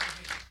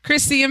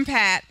 Chrissy and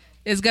Pat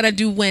is going to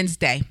do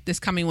Wednesday, this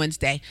coming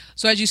Wednesday.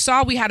 So as you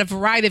saw, we had a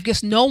variety of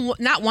gifts. No,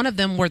 not one of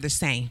them were the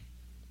same.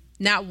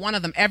 Not one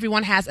of them.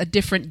 Everyone has a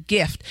different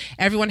gift.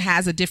 Everyone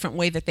has a different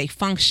way that they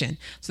function.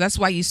 So that's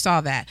why you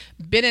saw that.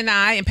 Ben and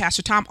I and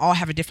Pastor Tom all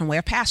have a different way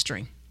of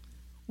pastoring.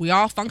 We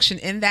all function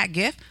in that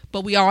gift,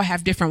 but we all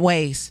have different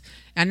ways.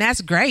 And that's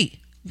great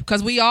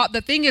because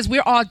the thing is,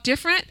 we're all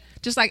different,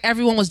 just like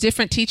everyone was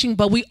different teaching,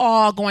 but we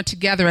all going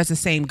together as the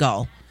same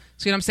goal.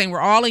 See what I'm saying? We're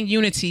all in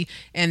unity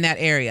in that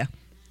area.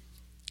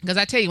 Because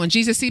I tell you, when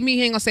Jesus see me,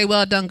 he ain't going to say,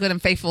 well done, good and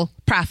faithful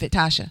prophet,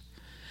 Tasha.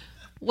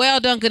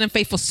 Well done, good and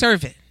faithful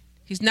servant.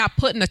 He's not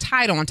putting a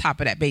title on top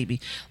of that baby.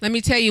 Let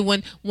me tell you,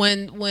 when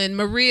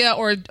Maria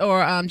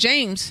or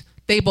James,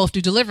 they both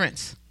do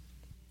deliverance.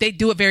 They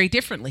do it very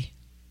differently.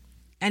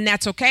 And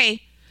that's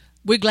okay.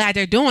 We're glad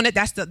they're doing it.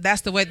 That's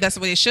the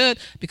way it should,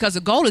 because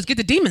the goal is get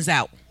the demons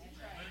out.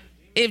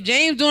 If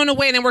James doing it a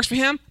way and it works for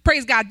him,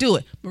 praise God, do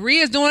it.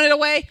 Maria's doing it a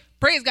way,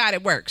 praise God,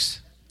 it works.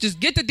 Just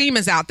get the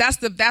demons out. That's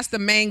the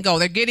main goal.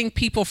 They're getting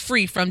people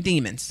free from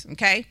demons,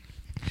 okay?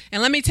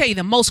 And let me tell you,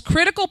 the most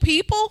critical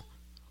people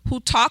who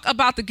talk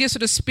about the gifts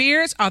of the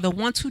spirits are the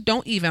ones who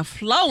don't even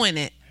flow in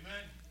it.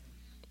 Amen.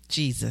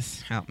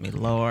 Jesus, help me,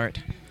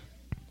 Lord.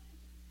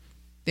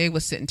 They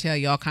would sit and tell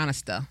you all kind of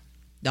stuff.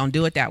 Don't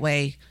do it that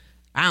way.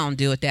 I don't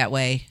do it that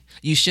way.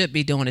 You should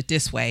be doing it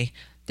this way.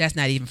 That's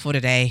not even for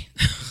today.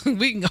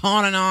 We can go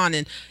on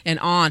and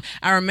on.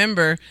 I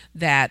remember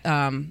that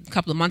a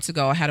couple of months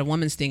ago, I had a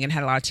women's thing and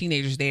had a lot of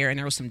teenagers there, and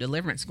there was some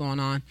deliverance going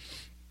on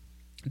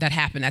that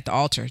happened at the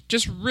altar.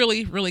 Just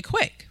really, really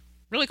quick.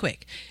 Really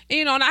quick.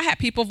 And, and I had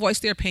people voice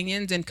their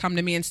opinions and come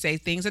to me and say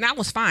things, and that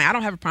was fine. I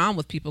don't have a problem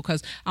with people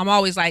because I'm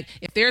always like,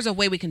 if there's a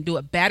way we can do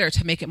it better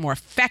to make it more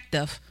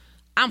effective,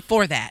 I'm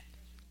for that.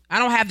 I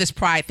don't have this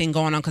pride thing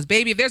going on because,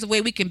 baby, if there's a way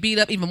we can beat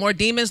up even more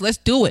demons, let's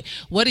do it.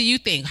 What do you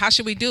think? How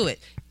should we do it?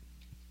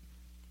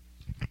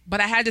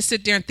 But I had to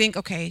sit there and think,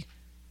 okay,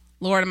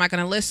 Lord, am I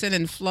going to listen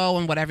and flow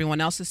in what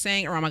everyone else is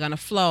saying, or am I going to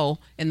flow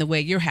in the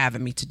way you're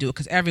having me to do it?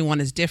 Because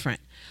everyone is different.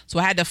 So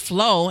I had to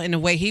flow in the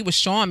way he was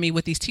showing me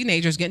with these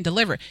teenagers getting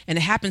delivered. And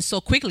it happened so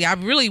quickly. I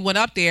really went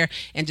up there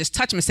and just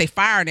touched them and say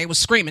fire, and they were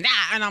screaming.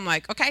 Ah! And I'm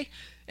like, okay.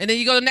 And then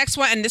you go to the next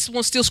one, and this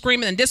one's still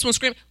screaming, and this one's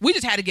screaming. We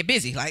just had to get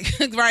busy. Like,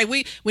 right,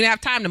 we didn't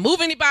have time to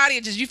move anybody.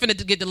 It's just you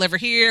finna get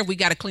delivered here. We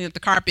got to clean up the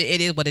carpet. It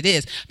is what it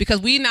is.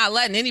 Because we not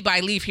letting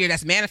anybody leave here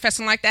that's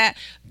manifesting like that.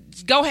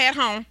 Go ahead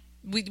home.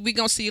 We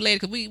going to see you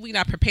later because we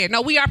not prepared.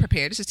 No, we are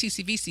prepared. This is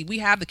TCVC. We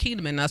have the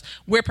kingdom in us.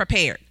 We're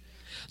prepared.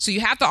 So you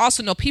have to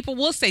also know people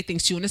will say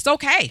things to you, and it's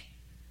okay.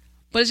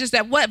 But it's just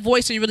that what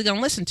voice are you really going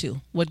to listen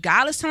to? What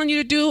God is telling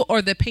you to do,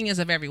 or the opinions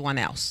of everyone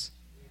else?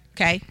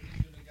 Okay?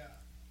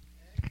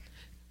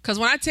 Because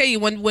when I tell you,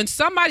 when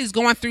somebody's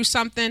going through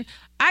something,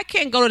 I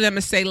can't go to them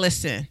and say,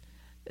 listen,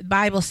 the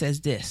Bible says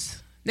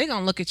this. They're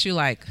going to look at you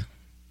like,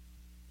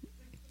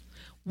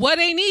 what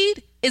they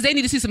need is they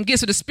need to see some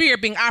gifts of the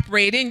Spirit being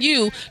operated in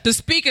you to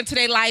speak into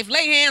their life,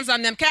 lay hands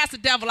on them, cast the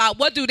devil out.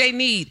 What do they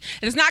need?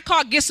 And it's not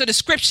called gifts of the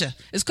Scripture.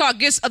 It's called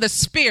gifts of the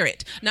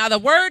Spirit. Now, the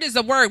word is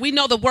the word. We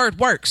know the word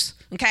works.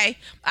 Okay,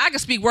 I can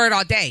speak word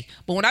all day,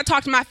 but when I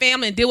talk to my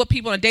family and deal with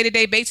people on a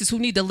day-to-day basis who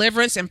need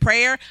deliverance and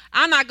prayer,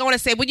 I'm not going to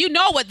say, well, you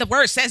know what the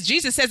word says.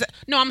 Jesus says it.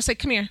 No, I'm going to say,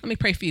 come here, let me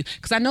pray for you,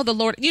 because I know the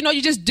Lord.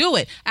 You just do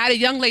it. I had a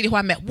young lady who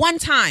I met one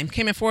time,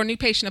 came in for a new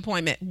patient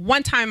appointment,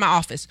 one time in my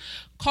office,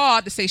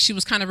 called to say she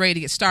was kind of ready to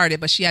get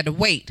started, but she had to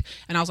wait.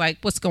 And I was like,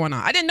 what's going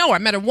on? I didn't know her. I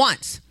met her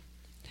once.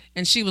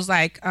 And she was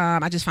like,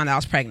 I just found out I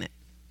was pregnant.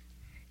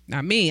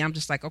 Now me, I'm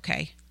just like,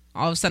 okay.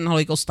 All of a sudden, the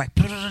Holy Ghost is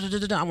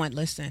like, I went,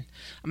 listen,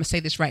 I'm going to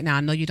say this right now.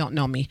 I know you don't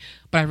know me,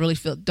 but I really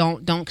feel,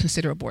 don't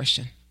consider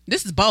abortion.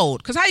 This is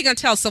bold, because how are you going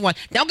to tell someone,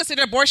 don't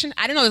consider abortion?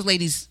 I didn't know this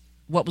lady's,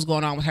 what was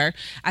going on with her.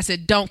 I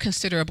said, don't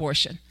consider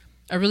abortion.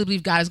 I really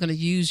believe God is going to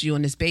use you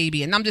and this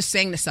baby. And I'm just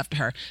saying this stuff to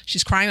her.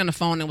 She's crying on the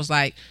phone and was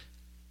like,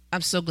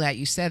 I'm so glad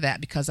you said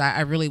that, because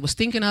I really was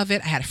thinking of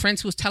it. I had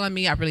friends who was telling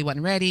me I really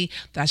wasn't ready,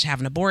 that I should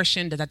have an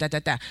abortion,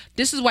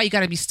 This is why you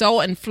got to be so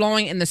and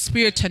flowing in the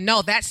spirit to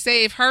know that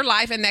saved her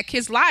life and that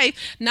kid's life.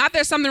 Not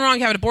there's something wrong,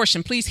 you have an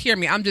abortion. Please hear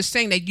me. I'm just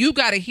saying that you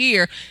got to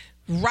hear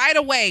right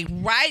away,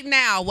 right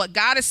now, what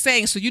God is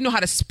saying, so you know how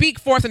to speak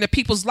forth into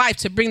people's life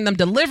to bring them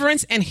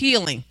deliverance and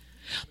healing.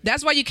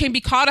 That's why you can't be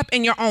caught up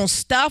in your own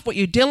stuff, what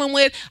you're dealing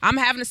with. I'm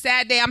having a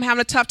sad day. I'm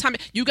having a tough time.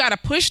 You got to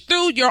push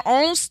through your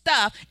own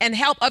stuff and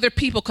help other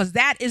people, because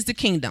that is the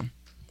kingdom.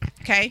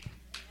 Okay?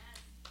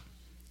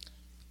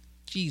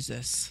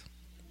 Jesus.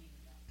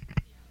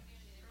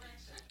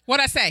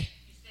 What'd I say?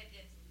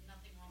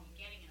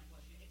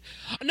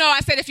 No,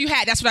 I said if you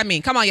had. That's what I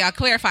mean. Come on, y'all.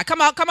 Clarify.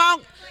 Come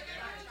on.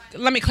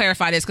 Let me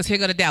clarify this, because here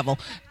go the devil.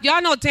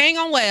 Y'all know dang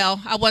on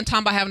well I wasn't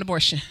talking about having an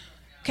abortion.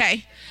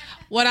 Okay?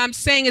 What I'm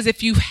saying is,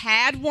 if you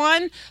had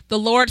one, the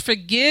Lord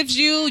forgives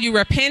you, you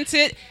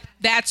repented,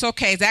 that's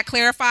okay. Is that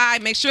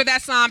clarified? Make sure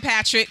that's on,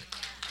 Patrick.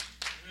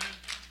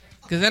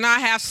 Because then I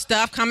have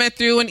stuff coming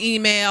through in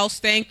emails.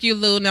 Thank you,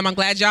 Lou. And I'm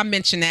glad y'all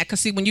mentioned that.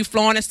 Because see, when you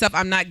flowing and stuff,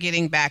 I'm not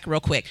getting back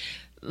real quick.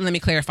 Let me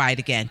clarify it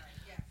again.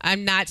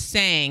 I'm not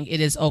saying it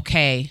is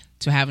okay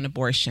to have an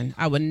abortion.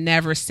 I would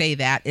never say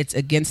that. It's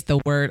against the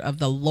word of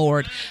the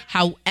Lord.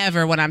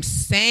 However, what I'm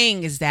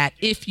saying is that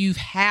if you've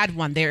had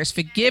one, there is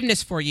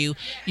forgiveness for you.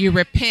 You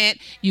repent,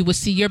 you will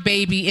see your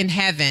baby in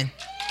heaven.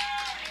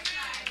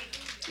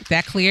 Is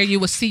that clear? You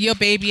will see your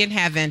baby in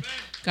heaven.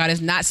 God is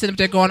not sitting up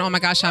there going, oh my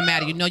gosh, I'm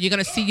mad at you. No, you're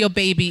going to see your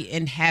baby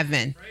in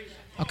heaven.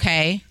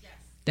 Okay?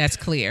 That's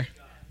clear.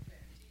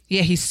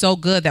 Yeah, he's so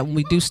good that when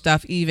we do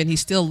stuff even, he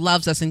still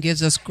loves us and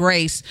gives us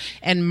grace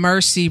and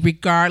mercy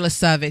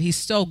regardless of it. He's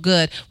so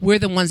good. We're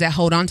the ones that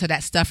hold on to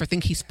that stuff or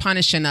think he's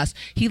punishing us.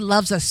 He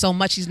loves us so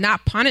much. He's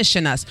not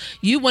punishing us.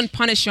 You wouldn't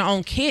punish your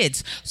own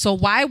kids. So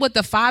why would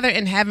the Father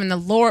in heaven, the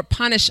Lord,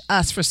 punish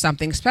us for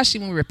something, especially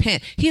when we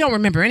repent? He don't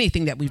remember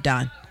anything that we've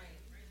done.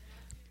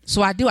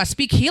 So I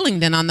speak healing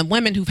then on the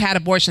women who've had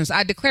abortions.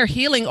 I declare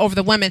healing over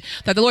the women,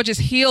 that the Lord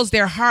just heals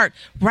their heart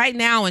right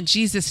now in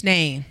Jesus'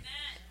 name.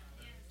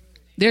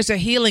 There's a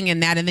healing in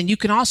that. And then you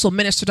can also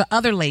minister to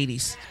other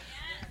ladies.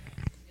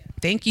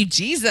 Thank you,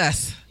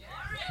 Jesus.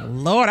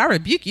 Lord, I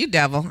rebuke you,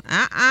 devil.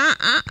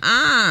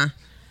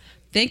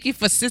 Thank you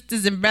for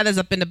sisters and brothers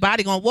up in the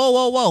body going,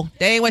 whoa.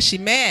 That ain't what she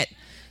meant.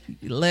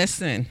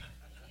 Listen.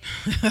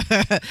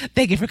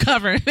 Thank you for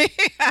covering me.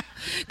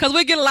 Because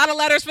we get a lot of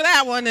letters for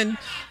that one and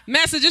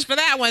messages for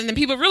that one. And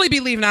people really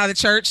be leaving out of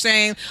the church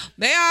saying,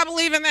 they all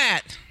believe in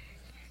that.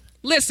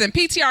 Listen,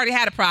 PT already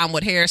had a problem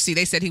with heresy.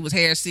 They said he was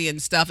heresy and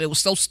stuff. It was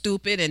so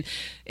stupid.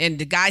 And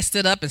the guy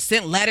stood up and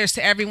sent letters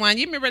to everyone.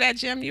 You remember that,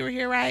 Jim? You were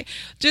here, right?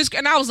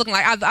 And I was looking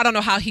like, I don't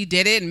know how he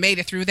did it and made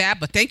it through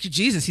that. But thank you,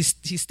 Jesus.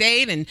 He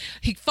stayed and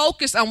he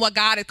focused on what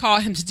God had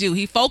called him to do.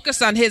 He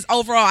focused on his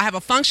overall, I have a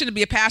function to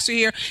be a pastor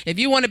here. If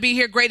you want to be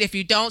here, great. If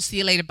you don't, see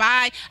you later.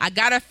 Bye. I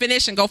got to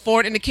finish and go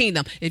forward in the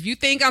kingdom. If you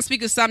think I'm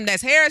speaking something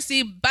that's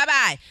heresy,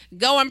 bye-bye.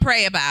 Go and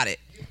pray about it.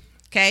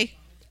 Okay?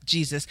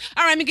 Jesus.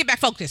 All right, let me get back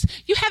focused.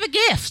 You have a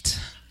gift.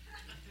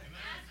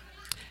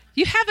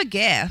 You have a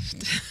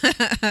gift.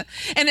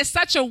 And it's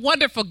such a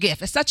wonderful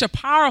gift. It's such a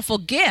powerful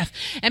gift.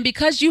 And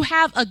because you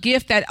have a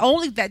gift that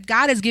only that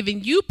God has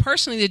given you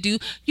personally to do,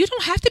 you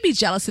don't have to be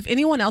jealous of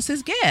anyone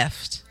else's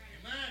gift.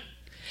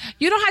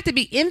 You don't have to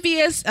be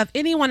envious of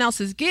anyone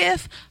else's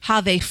gift,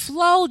 how they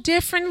flow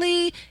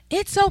differently.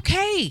 It's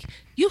okay.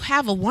 You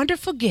have a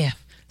wonderful gift.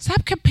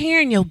 Stop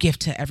comparing your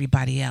gift to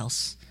everybody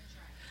else.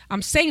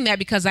 I'm saying that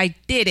because I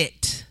did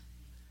it.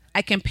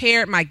 I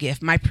compared my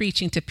gift, my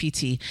preaching to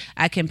PT.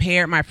 I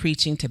compared my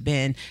preaching to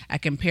Ben. I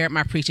compared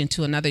my preaching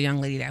to another young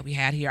lady that we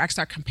had here. I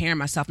started comparing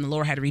myself, and the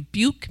Lord had to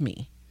rebuke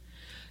me.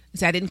 He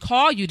said, I didn't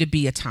call you to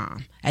be a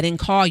Tom. I didn't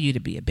call you to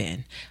be a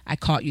Ben. I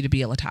called you to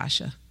be a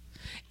LaTasha.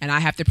 And I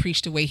have to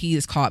preach the way he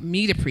has called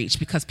me to preach,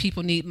 because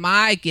people need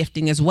my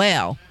gifting as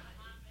well.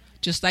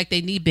 Just like they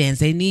need Ben's,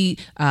 they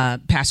need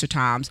Pastor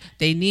Tom's,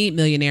 they need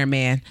Millionaire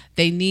Man,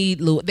 they need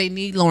Lou, they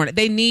need Lauren,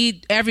 they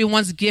need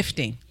everyone's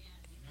gifting.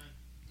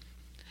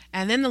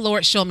 And then the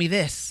Lord showed me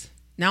this.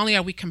 Not only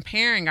are we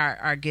comparing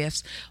our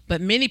gifts,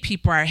 but many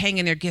people are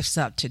hanging their gifts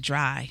up to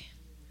dry.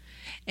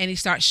 And he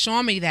starts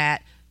showing me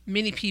that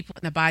many people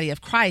in the body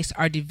of Christ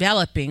are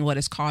developing what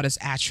is called as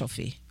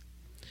atrophy.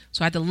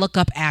 So I had to look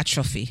up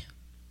atrophy.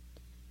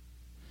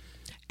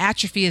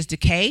 Atrophy is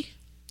decay.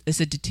 It's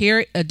a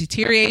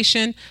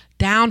deterioration,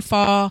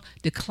 downfall,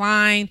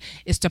 decline.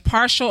 It's the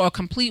partial or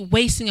complete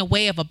wasting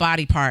away of a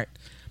body part.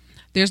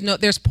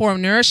 There's poor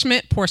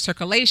nourishment, poor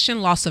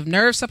circulation, loss of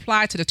nerve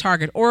supply to the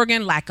target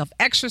organ, lack of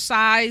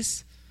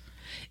exercise.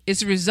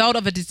 It's a result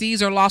of a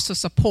disease or loss of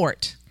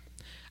support.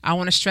 I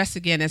want to stress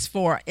again, it's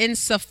for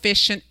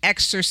insufficient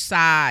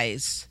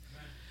exercise.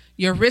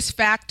 Your risk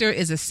factor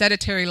is a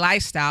sedentary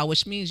lifestyle,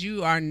 which means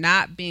you are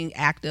not being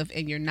active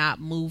and you're not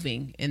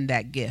moving in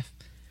that gift.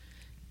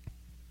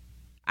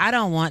 I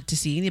don't want to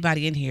see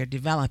anybody in here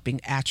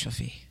developing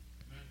atrophy.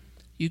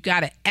 You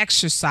got to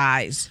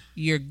exercise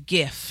your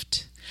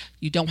gift.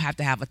 You don't have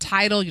to have a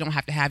title. You don't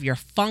have to have your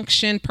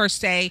function per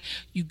se.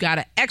 You got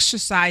to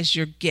exercise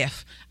your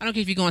gift. I don't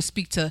care if you're going to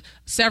speak to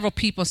several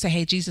people and say,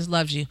 hey, Jesus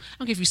loves you. I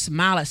don't care if you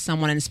smile at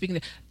someone and speaking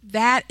to,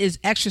 that is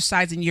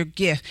exercising your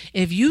gift.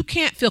 If you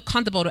can't feel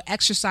comfortable to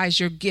exercise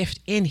your gift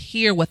in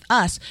here with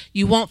us,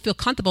 you won't feel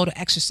comfortable to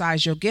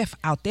exercise your gift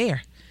out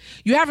there.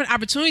 You have an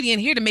opportunity in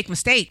here to make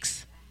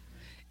mistakes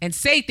and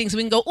say things.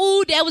 We can go,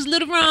 ooh, that was a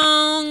little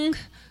wrong.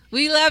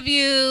 We love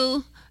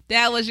you.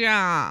 That was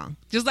wrong.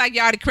 Just like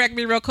y'all to correct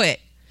me real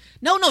quick.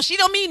 No, she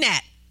don't mean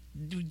that.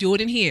 Do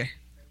it in here.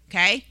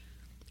 Okay?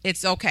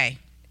 It's okay.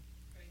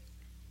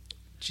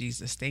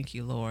 Jesus, thank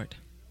you, Lord.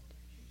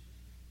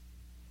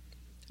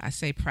 I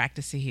say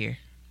practice it here.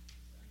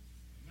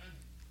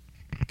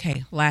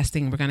 Okay, last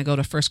thing. We're going to go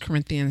to 1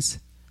 Corinthians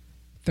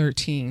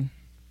 13.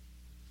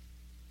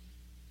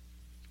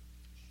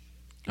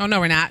 Oh,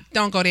 no, we're not.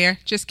 Don't go there.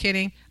 Just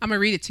kidding. I'm going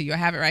to read it to you. I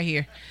have it right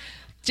here.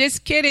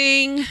 Just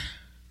kidding.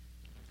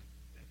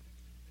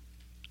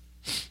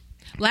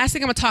 Last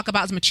thing I'm going to talk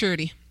about is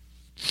maturity.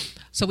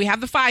 So we have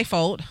the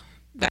fivefold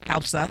that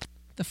helps us.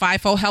 The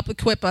fivefold help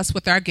equip us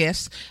with our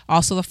gifts.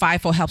 Also, the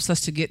fivefold helps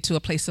us to get to a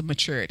place of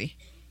maturity.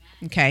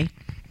 Okay?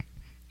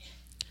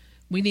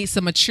 We need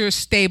some mature,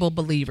 stable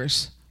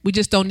believers. We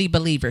just don't need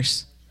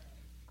believers.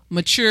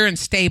 Mature and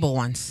stable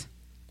ones.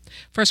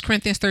 1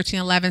 Corinthians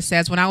 13:11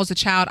 says, when I was a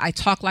child, I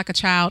talked like a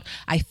child.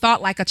 I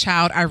thought like a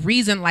child. I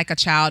reasoned like a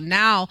child.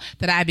 Now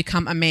that I have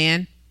become a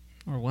man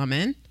or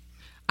woman,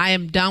 I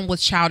am done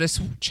with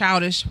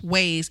childish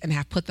ways and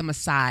have put them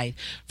aside.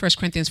 1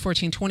 Corinthians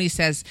 14:20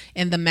 says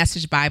in the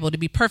Message Bible, to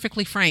be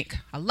perfectly frank.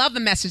 I love the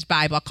Message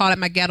Bible. I call it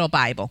my ghetto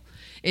Bible.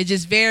 It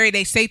just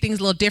they say things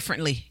a little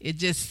differently. It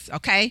just,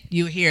 okay,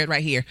 you hear it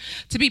right here.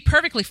 To be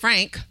perfectly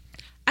frank,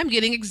 I'm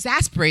getting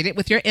exasperated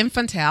with your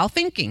infantile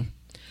thinking.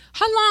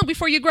 How long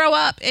before you grow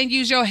up and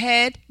use your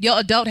head, your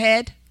adult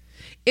head?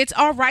 It's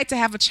all right to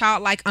have a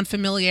childlike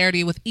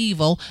unfamiliarity with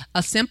evil.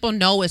 A simple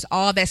no is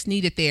all that's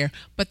needed there.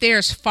 But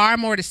there's far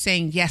more to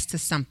saying yes to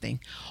something.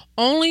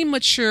 Only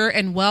mature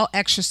and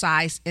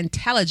well-exercised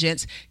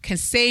intelligence can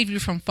save you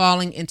from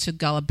falling into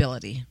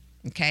gullibility.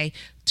 Okay?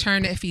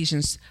 Turn to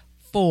Ephesians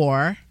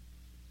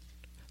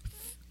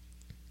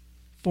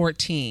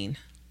 4:14.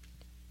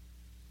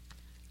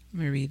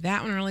 Let me read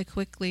that one really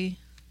quickly.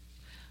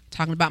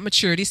 Talking about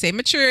maturity. Say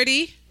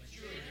maturity.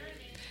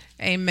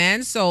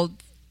 Amen. So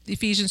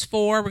Ephesians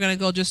 4, we're going to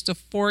go just to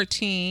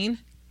 14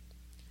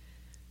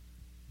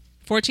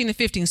 to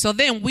 15. So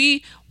then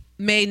we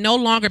may no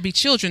longer be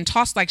children,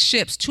 tossed like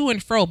ships to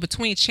and fro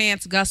between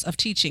chance gusts of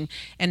teaching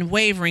and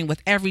wavering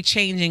with every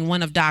changing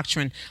wind of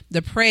doctrine,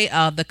 the prey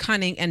of the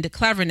cunning and the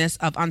cleverness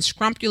of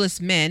unscrupulous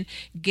men,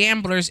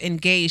 gamblers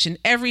engaged in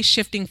every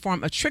shifting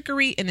form of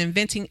trickery and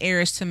inventing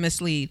errors to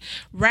mislead.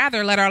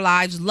 Rather, let our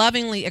lives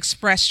lovingly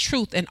express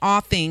truth in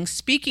all things,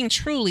 speaking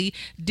truly,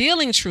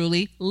 dealing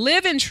truly,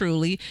 living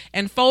truly,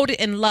 and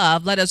folded in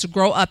love. Let us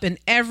grow up in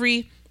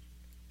every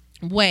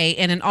way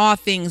and in all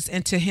things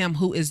into him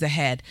who is the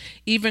head,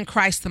 even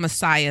Christ the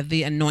Messiah,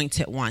 the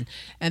anointed one.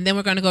 And then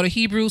we're going to go to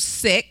Hebrews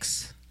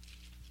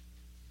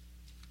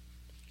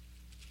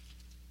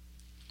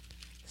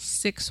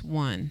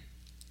 6:1.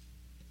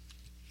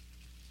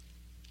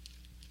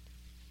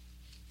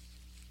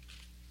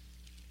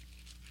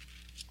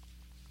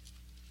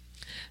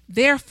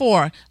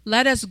 Therefore,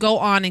 let us go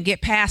on and get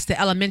past the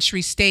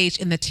elementary stage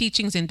in the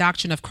teachings and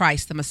doctrine of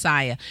Christ, the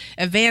Messiah,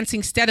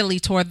 advancing steadily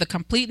toward the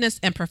completeness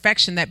and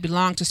perfection that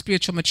belong to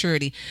spiritual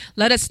maturity.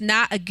 Let us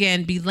not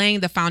again be laying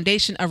the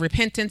foundation of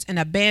repentance and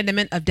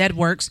abandonment of dead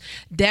works,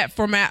 dead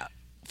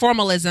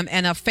formalism,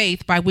 and of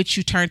faith by which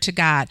you turn to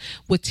God,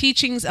 with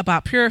teachings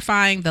about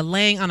purifying, the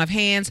laying on of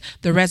hands,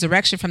 the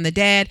resurrection from the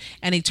dead,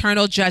 and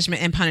eternal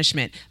judgment and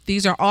punishment.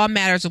 These are all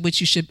matters of which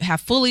you should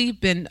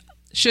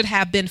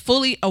have been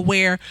fully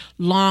aware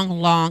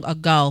long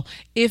ago.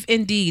 If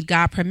indeed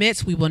God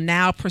permits, we will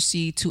now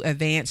proceed to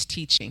advanced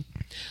teaching.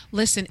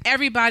 Listen,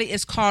 everybody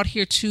is called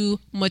here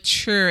to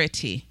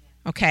maturity,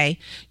 okay?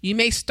 You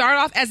may start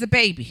off as a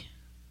baby,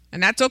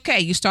 and that's okay.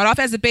 You start off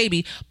as a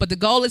baby, but the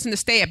goal isn't to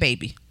stay a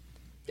baby.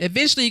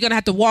 Eventually, you're going to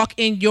have to walk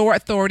in your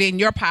authority and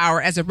your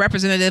power as a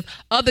representative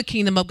of the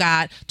kingdom of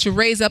God to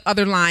raise up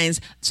other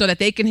lions so that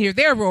they can hear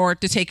their roar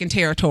to take in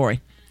territory.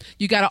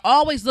 You got to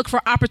always look for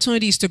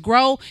opportunities to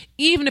grow.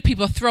 Even if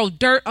people throw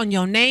dirt on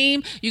your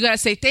name, you got to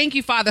say, thank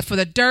you, Father, for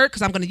the dirt,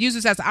 because I'm going to use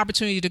this as an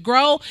opportunity to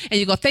grow. And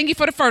you go, thank you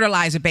for the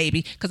fertilizer,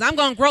 baby, because I'm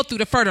going to grow through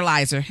the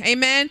fertilizer.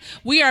 Amen.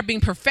 We are being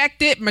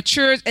perfected,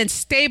 matured, and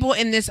stable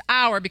in this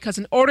hour, because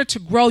in order to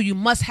grow, you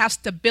must have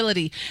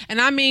stability. And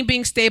I mean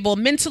being stable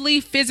mentally,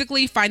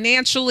 physically,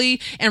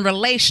 financially, and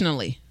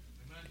relationally.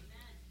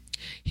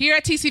 Here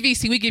at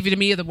TCVC, we give you the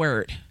meat of the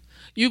word.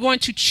 You're going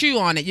to chew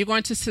on it. You're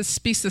going to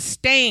be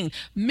sustained.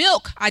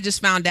 Milk, I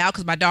just found out,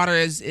 because my daughter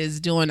is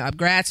doing a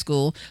grad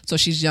school, so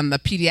she's on the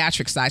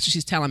pediatric side. So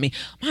she's telling me,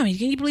 Mommy,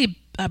 can you believe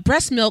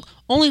breast milk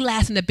only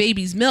lasts in the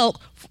baby's in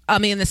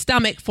the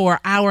stomach for an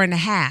hour and a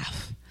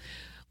half?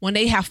 When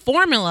they have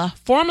formula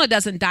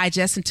doesn't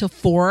digest until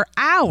 4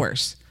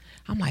 hours.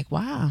 I'm like,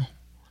 wow.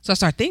 So I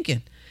start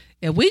thinking,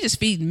 If we just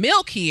feed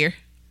milk here,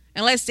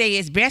 and let's say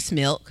it's breast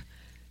milk,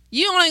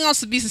 you only going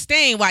to be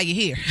sustained while you're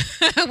here.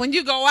 When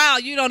you go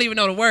out, you don't even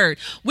know the word.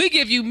 We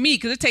give you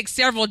meat because it takes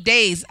several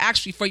days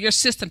actually for your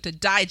system to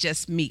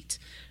digest meat,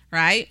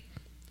 right?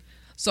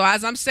 So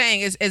as I'm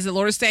saying, as the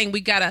Lord is saying, we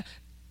got to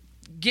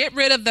get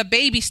rid of the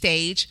baby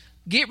stage,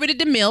 get rid of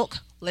the milk.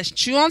 Let's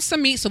chew on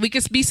some meat so we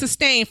can be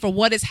sustained for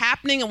what is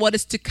happening and what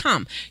is to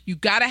come. You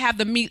got to have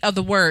the meat of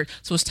the word.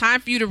 So it's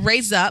time for you to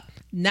raise up,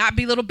 not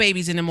be little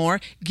babies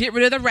anymore. Get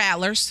rid of the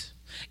rattlers.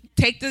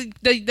 Take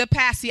the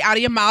passy out of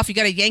your mouth. You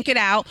got to yank it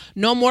out.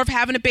 No more of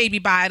having a baby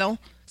Bible,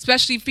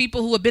 especially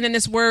people who have been in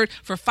this word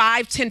for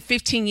 5, 10,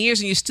 15 years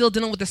and you're still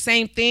dealing with the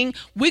same thing.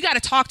 We got to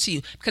talk to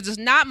you because it's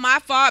not my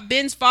fault,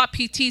 Ben's fault,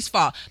 PT's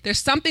fault. There's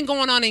something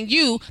going on in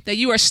you that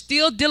you are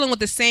still dealing with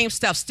the same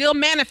stuff, still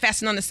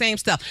manifesting on the same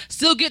stuff,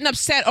 still getting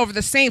upset over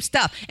the same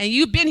stuff. And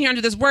you've been here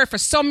under this word for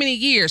so many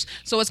years.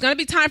 So it's going to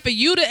be time for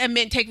you to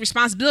admit and take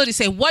responsibility,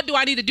 say, what do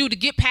I need to do to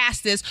get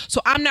past this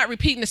so I'm not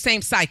repeating the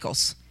same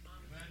cycles?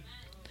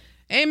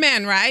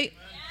 Amen, right?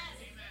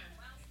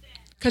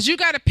 Because you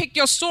got to pick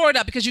your sword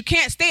up because you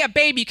can't stay a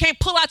baby. You can't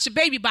pull out your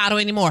baby bottle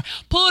anymore.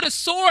 Pull the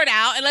sword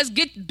out and let's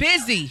get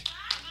busy.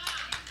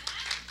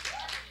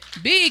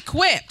 Be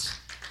equipped.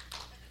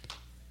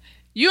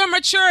 You're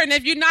mature, and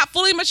if you're not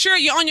fully mature,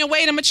 you're on your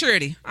way to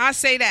maturity. I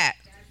say that.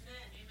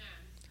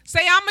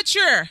 Say, I'm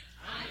mature.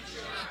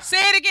 Say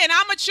it again,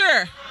 I'm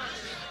mature.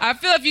 I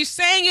feel if you're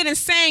saying it and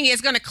saying it,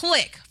 it's going to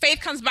click.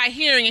 Faith comes by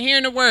hearing and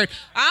hearing the word.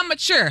 I'm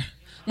mature.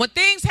 When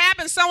things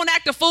happen, someone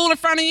act a fool in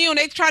front of you and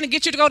they trying to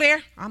get you to go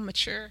there, I'm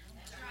mature.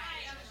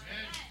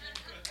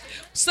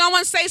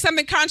 Someone say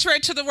something contrary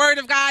to the word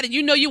of God and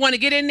you know you want to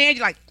get in there,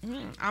 you're like,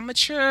 I'm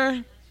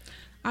mature.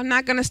 I'm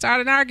not going to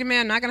start an argument.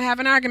 I'm not going to have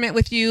an argument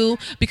with you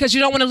because you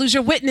don't want to lose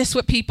your witness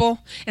with people.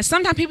 And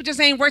sometimes people just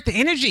ain't worth the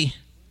energy.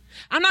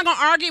 I'm not going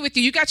to argue with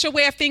you. You got your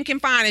way of thinking,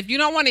 fine. If you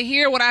don't want to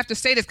hear what I have to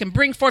say that can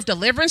bring forth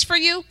deliverance for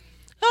you,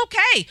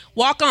 okay,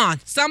 walk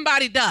on.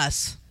 Somebody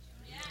does.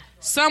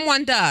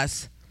 Someone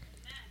does.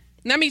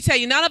 Let me tell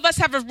you, none of us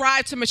have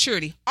arrived to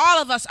maturity.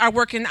 All of us are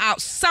working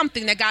out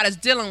something that God is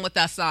dealing with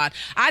us on.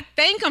 I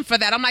thank him for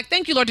that. I'm like,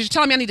 thank you, Lord. You're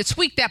telling me I need to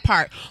tweak that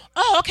part.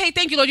 Oh, okay.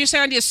 Thank you, Lord. You're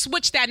saying I need to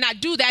switch that,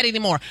 not do that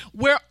anymore.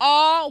 We're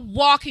all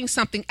walking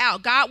something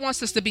out. God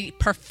wants us to be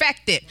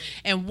perfected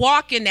and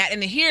walk in that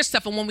and to hear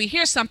stuff. And when we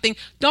hear something,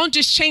 don't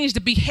just change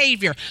the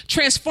behavior.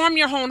 Transform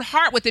your own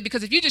heart with it,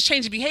 because if you just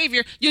change the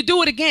behavior, you'll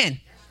do it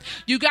again.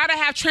 You got to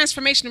have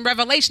transformation and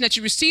revelation that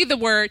you receive the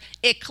word,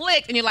 it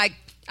clicked, and you're like,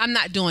 I'm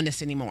not doing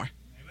this anymore.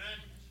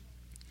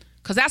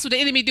 Because that's what the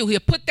enemy do. He'll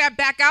put that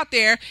back out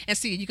there and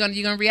see, you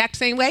gonna react the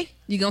same way?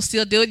 You gonna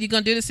still do it? You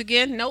gonna do this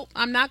again? Nope,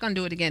 I'm not gonna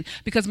do it again.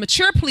 Because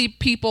mature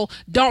people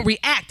don't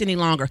react any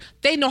longer.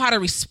 They know how to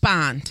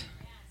respond.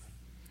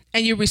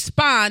 And you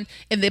respond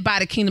by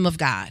the kingdom of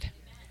God.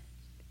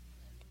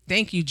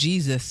 Thank you,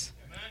 Jesus.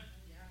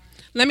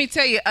 Let me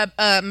tell you,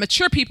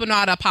 mature people know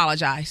how to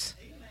apologize.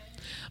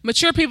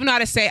 Mature people know how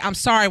to say, I'm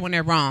sorry when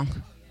they're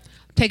wrong.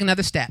 Take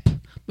another step.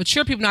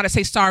 Mature people know how to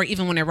say sorry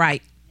even when they're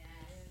right.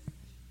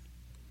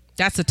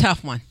 That's a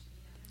tough one.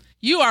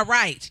 You are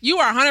right. You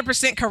are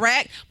 100%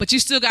 correct, but you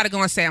still got to go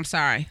and say, I'm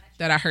sorry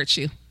that I hurt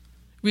you.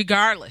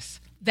 Regardless.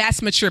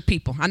 That's mature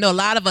people. I know a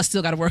lot of us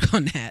still got to work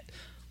on that.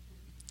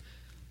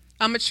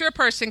 A mature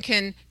person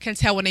can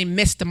tell when they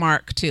missed the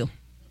mark too.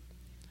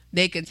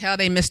 They can tell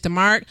they missed the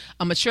mark.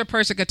 A mature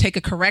person could take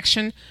a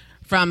correction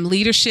from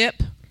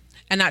leadership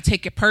and not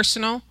take it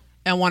personal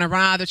and want to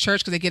run out of the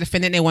church because they get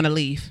offended and they want to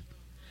leave.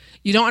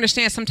 You don't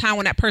understand sometimes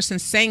when that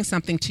person's saying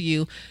something to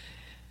you,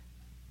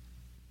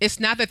 it's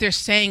not that they're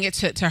saying it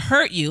to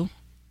hurt you.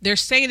 They're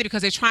saying it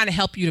because they're trying to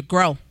help you to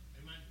grow. Amen.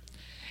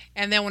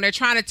 And then when they're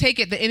trying to take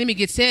it, the enemy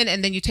gets in,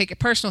 and then you take it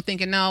personal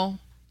thinking, no,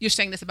 you're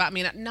saying this about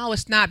me. No,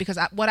 it's not, because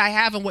what I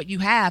have and what you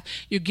have,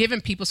 you're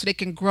giving people so they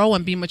can grow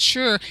and be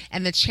mature,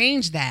 and to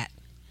change that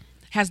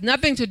has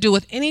nothing to do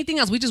with anything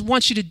else. We just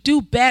want you to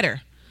do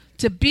better,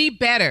 to be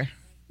better.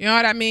 You know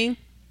what I mean?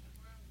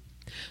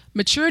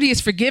 Maturity is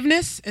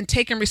forgiveness and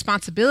taking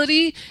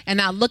responsibility and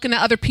not looking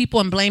at other people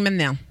and blaming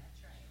them.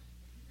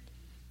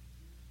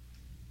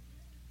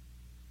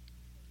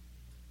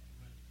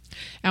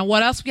 And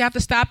what else we have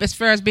to stop as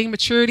far as being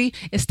maturity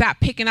is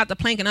stop picking out the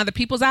plank in other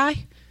people's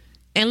eye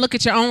and look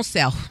at your own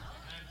self.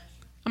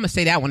 I'm going to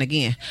say that one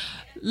again.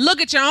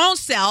 Look at your own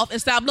self and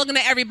stop looking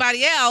at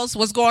everybody else,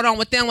 what's going on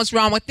with them, what's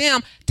wrong with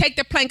them. Take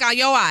the plank out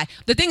your eye.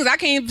 The thing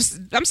is,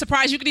 I'm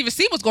surprised you can even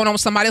see what's going on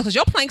with somebody else because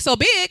your plank's so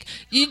big,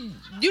 you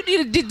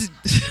need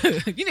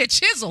you need a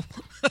chisel.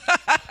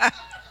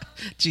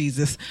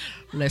 Jesus,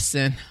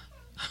 listen.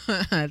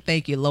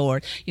 Thank you,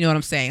 Lord. You know what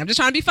I'm saying? I'm just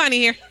trying to be funny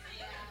here.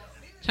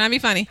 Trying to be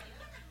funny.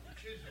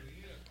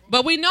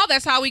 But we know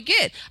that's how we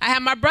get. I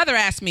had my brother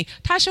ask me,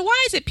 Tasha,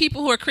 why is it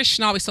people who are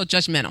Christian always so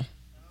judgmental?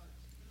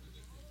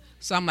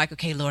 So I'm like,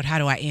 okay, Lord, how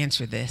do I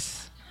answer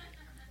this?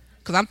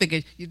 Because I'm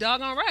thinking, you're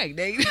doggone right.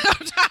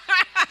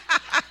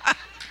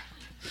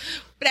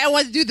 But I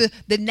want to do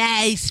the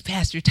nice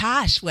Pastor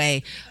Tosh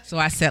way. So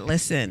I said,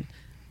 listen,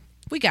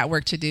 we got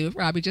work to do,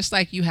 Robbie, just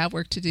like you have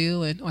work to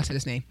do. And I said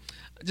his name.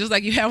 Just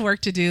like you have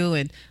work to do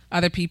and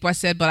other people. I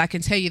said, but I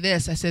can tell you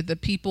this. I said, the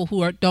people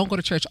who don't go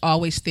to church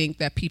always think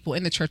that people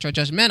in the church are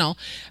judgmental,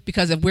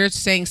 because if we're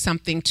saying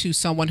something to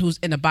someone who's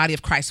in the body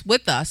of Christ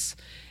with us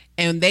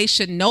and they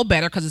should know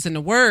better because it's in the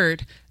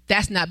word,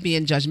 that's not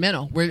being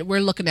judgmental.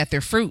 We're looking at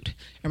their fruit.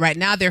 And right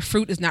now their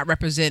fruit is not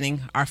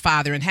representing our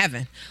Father in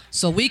heaven.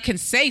 So we can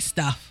say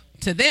stuff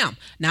to them.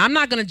 Now, I'm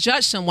not going to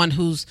judge someone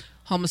who's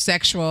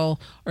homosexual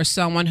or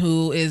someone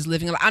who is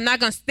living. I'm not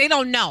going to, they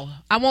don't know.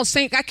 I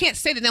can't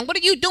say to them, what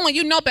are you doing?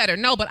 You know better.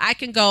 No, but I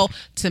can go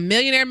to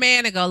Millionaire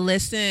Man and go,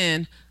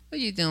 listen, what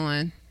are you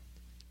doing?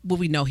 Well,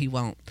 we know he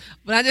won't.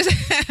 But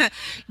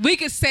we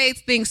can say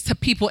things to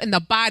people in the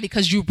body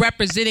because you're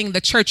representing the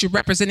church. You're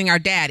representing our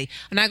daddy.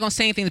 I'm not going to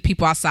say anything to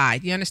people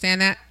outside. You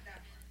understand that?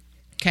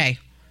 Okay.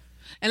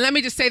 And let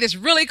me just say this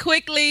really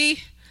quickly.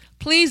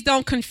 Please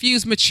don't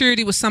confuse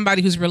maturity with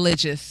somebody who's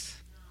religious.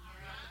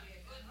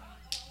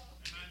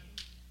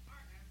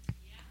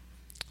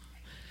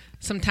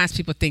 Sometimes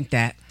people think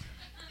that,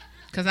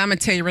 because I'm going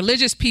to tell you,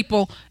 religious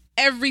people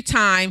every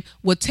time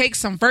will take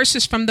some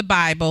verses from the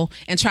Bible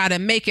and try to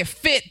make it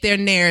fit their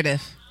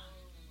narrative.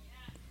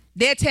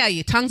 They'll tell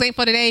you tongues ain't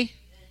for today.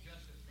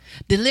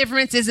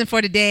 Deliverance isn't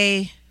for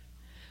today.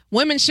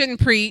 Women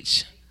shouldn't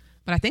preach.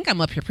 But I think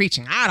I'm up here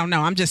preaching. I don't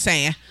know. I'm just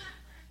saying.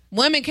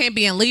 Women can't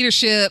be in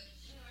leadership.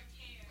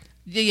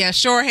 Yeah,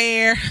 short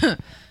hair.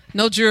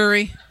 No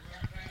jewelry.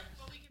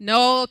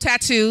 No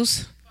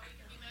tattoos.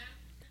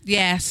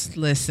 Yes,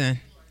 listen.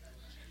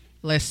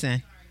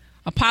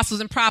 Apostles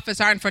and prophets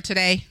aren't for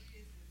today.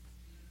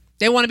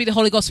 They want to be the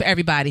Holy Ghost for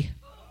everybody.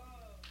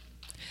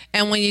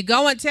 And when you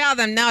go and tell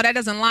them, no, that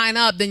doesn't line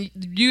up, then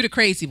you're the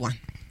crazy one.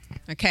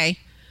 Okay?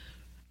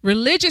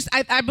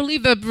 I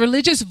believe the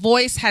religious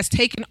voice has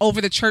taken over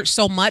the church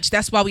so much.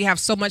 That's why we have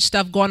so much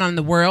stuff going on in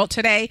the world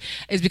today,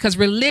 is because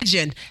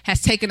religion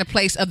has taken the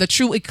place of the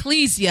true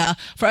ecclesia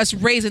for us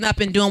raising up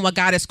and doing what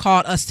God has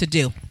called us to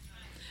do.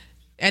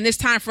 And it's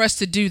time for us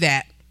to do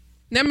that.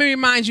 Let me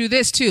remind you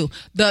this too.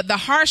 The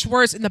harsh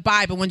words in the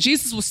Bible, when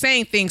Jesus was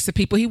saying things to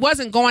people, he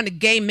wasn't going to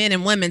gay men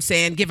and women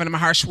giving them a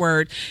harsh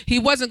word. He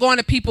wasn't going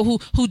to people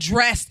who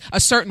dressed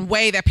a certain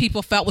way that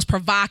people felt was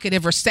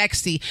provocative or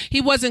sexy. He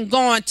wasn't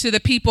going to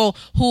the people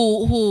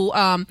who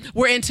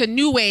were into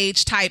new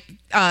age type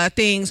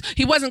things.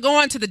 He wasn't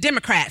going to the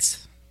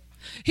Democrats.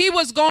 He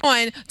was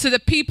going to the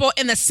people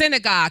in the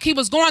synagogue. He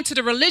was going to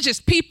the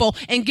religious people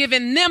and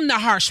giving them the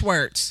harsh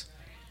words.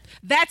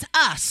 That's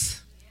us.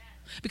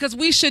 Because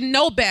we should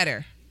know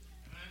better.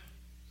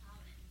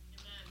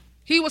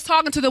 He was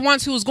talking to the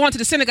ones who was going to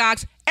the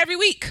synagogues every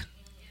week.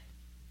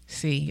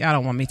 See, y'all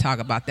don't want me to talk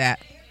about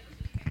that.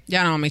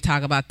 Y'all don't want me to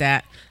talk about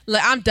that.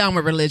 Look, I'm done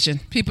with religion.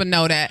 People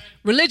know that.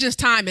 Religion's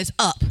time is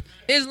up.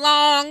 It's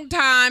long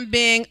time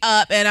being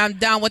up, and I'm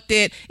done with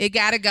it. It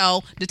got to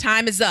go. The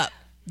time is up.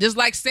 Just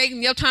like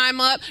Satan, your time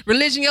up,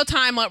 religion, your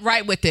time up,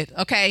 right with it,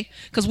 okay?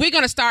 Because we're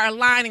going to start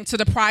aligning to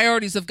the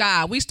priorities of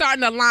God. We're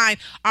starting to align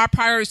our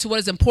priorities to what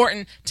is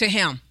important to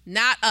him,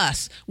 not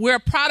us. We're a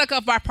product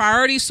of our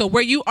priorities, so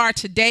where you are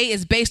today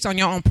is based on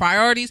your own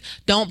priorities.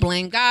 Don't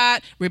blame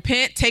God.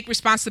 Repent. Take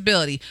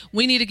responsibility.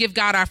 We need to give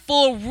God our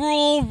full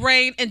rule,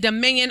 reign, and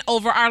dominion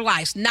over our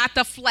lives, not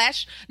the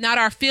flesh, not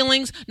our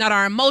feelings, not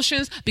our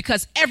emotions,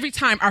 because every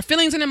time our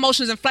feelings and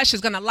emotions and flesh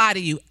is going to lie to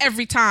you.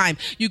 Every time.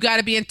 You got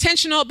to be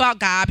intentional about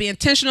God. Be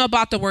intentional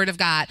about the word of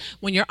God.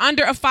 When you're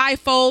under a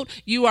fivefold,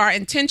 you are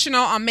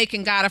intentional on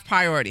making God a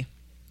priority.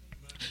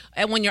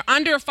 And when you're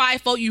under a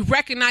fivefold, you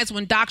recognize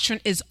when doctrine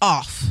is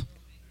off.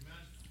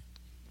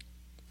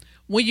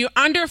 When you're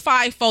under a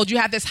fivefold, you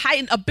have this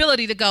heightened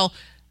ability to go,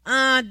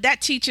 that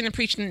teaching and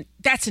preaching,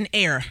 that's an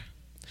error.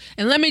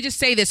 And let me just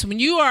say this. When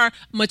you are a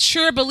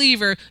mature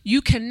believer,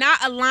 you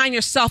cannot align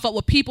yourself up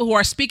with people who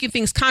are speaking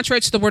things contrary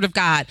to the word of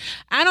God.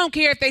 I don't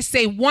care if they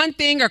say one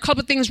thing or a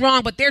couple of things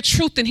wrong, but their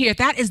truth in here,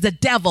 that is the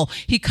devil.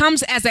 He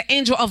comes as an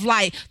angel of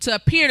light to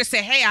appear to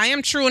say, hey, I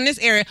am true in this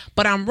area,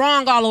 but I'm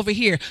wrong all over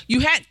here.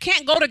 You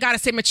can't go to God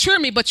and say, mature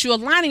me, but you're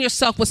aligning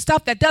yourself with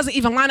stuff that doesn't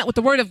even line up with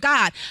the word of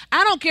God.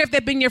 I don't care if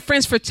they've been your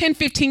friends for 10,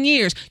 15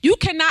 years. You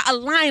cannot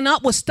align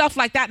up with stuff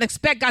like that and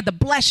expect God to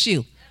bless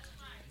you.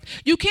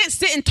 You can't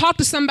sit and talk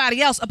to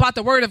somebody else about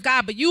the word of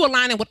God, but you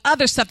align it with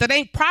other stuff that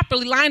ain't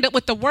properly lined up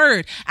with the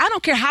word. I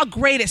don't care how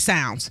great it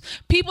sounds.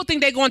 People think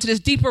they're going to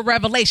this deeper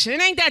revelation.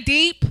 It ain't that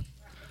deep.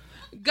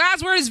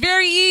 God's word is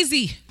very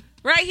easy.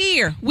 Right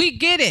here. We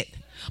get it.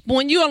 But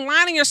when you're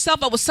aligning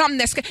yourself up with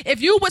something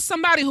if you're with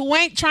somebody who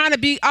ain't trying to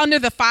be under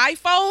the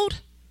fivefold,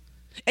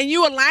 and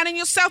you aligning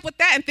yourself with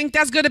that and think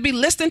that's going to be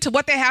listening to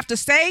what they have to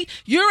say,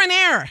 you're in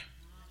error.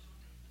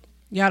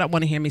 Y'all don't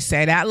want to hear me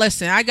say that.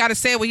 Listen, I got to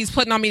say what he's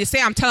putting on me to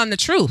say. I'm telling the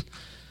truth.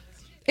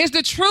 It's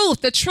the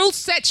truth. The truth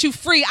sets you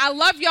free. I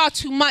love y'all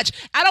too much.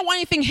 I don't want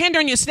anything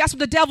hindering you. So that's what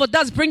the devil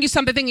does, bring you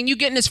something and you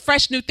getting this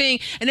fresh new thing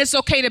and it's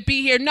okay to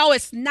be here. No,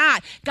 it's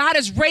not. God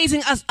is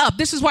raising us up.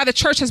 This is why the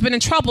church has been in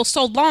trouble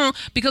so long,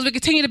 because we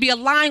continue to be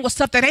aligned with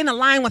stuff that ain't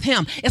aligned with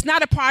him. It's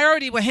not a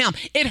priority with him.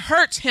 It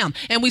hurts him.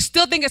 And we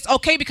still think it's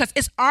okay because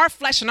it's our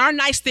flesh and our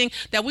nice thing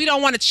that we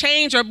don't want to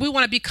change or we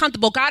want to be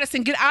comfortable. God is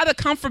saying, get out of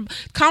the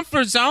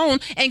comfort zone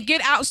and get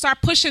out and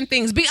start pushing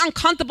things. Be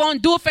uncomfortable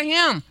and do it for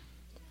him.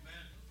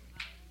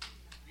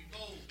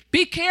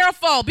 Be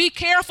careful. Be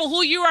careful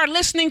who you are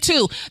listening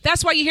to.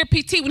 That's why you hear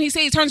PT when he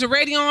says he turns the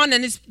radio on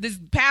and this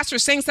pastor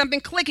is saying something,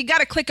 click. You got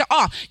to click it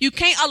off. You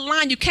can't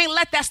align. You can't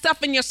let that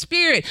stuff in your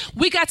spirit.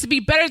 We got to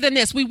be better than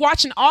this. We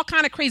watching all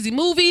kind of crazy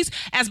movies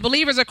as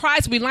believers of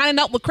Christ. We lining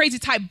up with crazy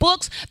type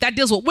books that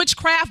deals with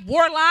witchcraft,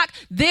 warlock,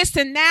 this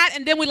and that.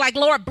 And then we like,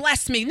 Lord,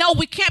 bless me. No,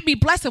 we can't be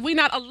blessed if we're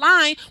not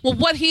aligned with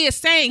what he is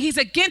saying. He's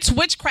against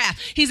witchcraft.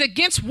 He's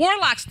against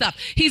warlock stuff.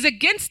 He's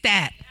against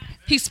that.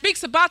 He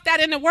speaks about that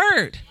in the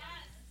word.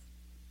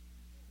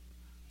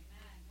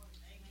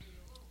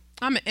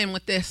 I'm going to end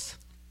with this.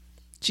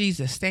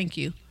 Jesus, thank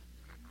you.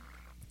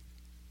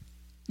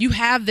 You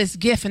have this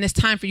gift, and it's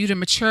time for you to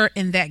mature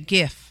in that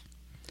gift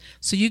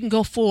so you can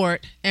go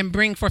forward and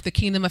bring forth the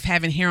kingdom of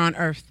heaven here on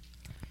earth.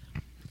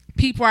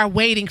 People are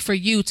waiting for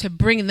you to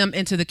bring them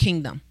into the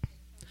kingdom.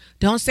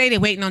 Don't say they're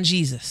waiting on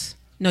Jesus.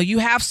 No, you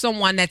have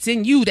someone that's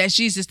in you, that's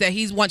Jesus, that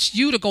he wants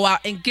you to go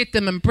out and get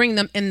them and bring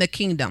them in the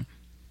kingdom.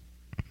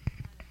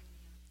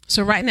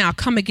 So right now,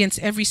 come against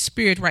every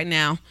spirit right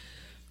now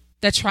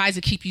that tries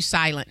to keep you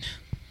silent.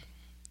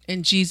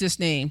 In Jesus'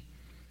 name.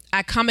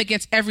 I come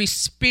against every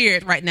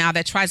spirit right now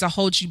that tries to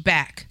hold you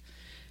back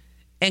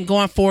and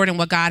going forward in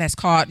what God has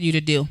called you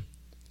to do.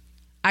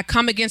 I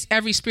come against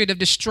every spirit of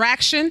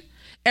distraction,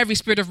 every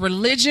spirit of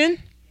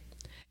religion,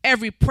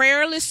 every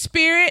prayerless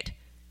spirit,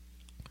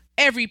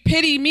 every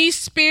pity me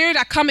spirit.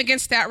 I come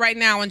against that right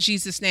now in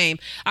Jesus' name.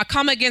 I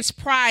come against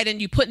pride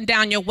and you putting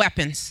down your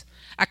weapons.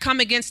 I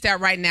come against that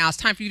right now. It's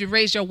time for you to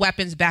raise your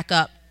weapons back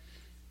up.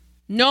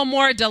 No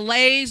more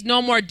delays,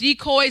 no more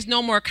decoys,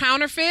 no more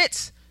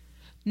counterfeits,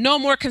 no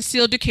more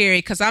concealed to carry,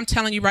 because I'm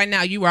telling you right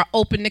now, you are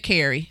open to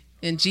carry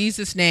in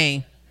Jesus'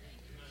 name.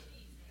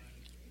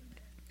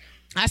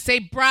 I say,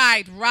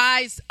 bride,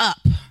 rise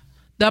up.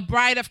 The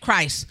bride of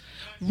Christ,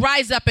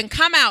 rise up and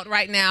come out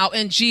right now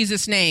in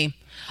Jesus' name.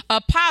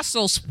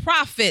 Apostles,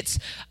 prophets,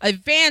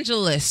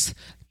 evangelists,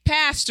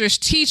 pastors,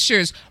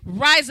 teachers,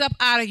 rise up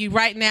out of you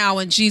right now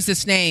in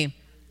Jesus' name.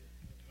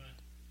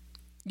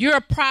 You're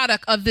a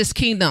product of this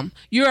kingdom.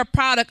 You're a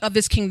product of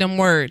this kingdom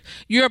word.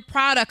 You're a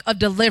product of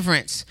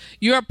deliverance.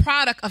 You're a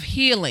product of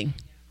healing.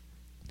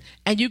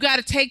 And you got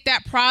to take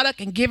that product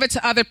and give it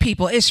to other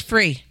people. It's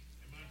free.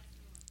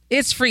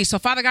 It's free. So,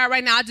 Father God,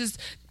 right now, I just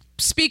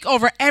speak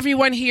over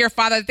everyone here,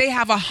 Father, that they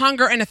have a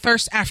hunger and a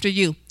thirst after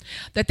you.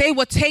 That they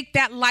will take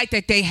that light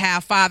that they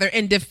have, Father,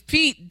 and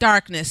defeat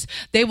darkness.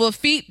 They will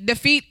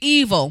defeat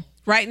evil.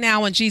 Right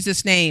now in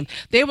Jesus' name.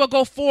 They will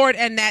go forward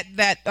in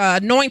that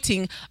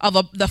anointing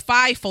of the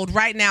fivefold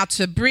right now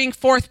to bring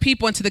forth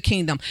people into the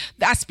kingdom.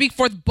 I speak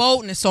forth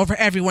boldness over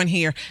everyone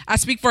here. I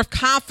speak forth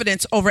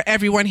confidence over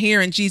everyone here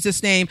in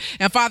Jesus' name.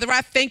 And Father,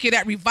 I thank you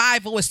that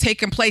revival is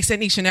taking place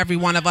in each and every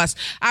one of us.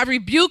 I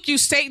rebuke you,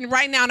 Satan,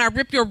 right now, and I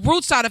rip your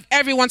roots out of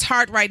everyone's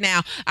heart right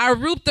now. I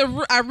rip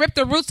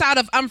the roots out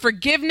of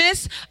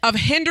unforgiveness, of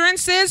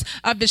hindrances,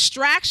 of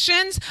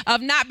distractions,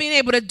 of not being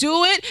able to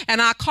do it,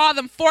 and I call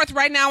them forth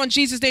right now in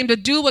Jesus' name to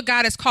do what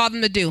God has called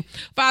them to do.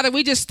 Father,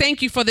 we just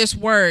thank you for this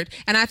word.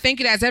 And I thank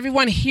you that as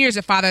everyone hears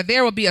it, Father,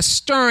 there will be a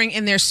stirring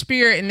in their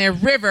spirit, in their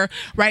river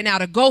right now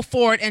to go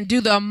forward and do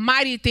the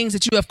mighty things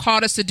that you have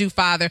called us to do,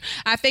 Father.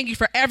 I thank you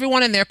for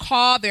everyone in their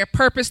call, their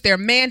purpose, their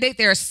mandate,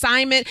 their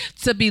assignment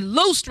to be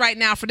loosed right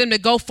now for them to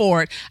go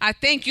forward. I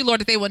thank you, Lord,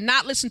 that they will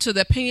not listen to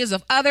the opinions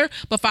of others,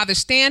 but Father,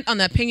 stand on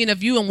the opinion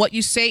of you and what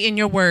you say in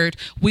your word.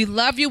 We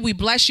love you. We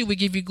bless you. We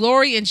give you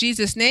glory in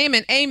Jesus' name,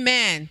 and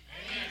amen.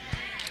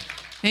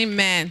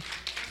 Amen.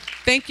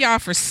 Thank y'all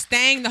for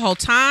staying the whole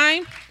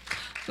time.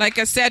 Like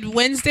I said,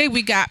 Wednesday,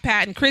 we got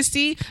Pat and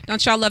Christy.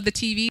 Don't y'all love the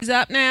TVs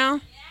up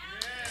now?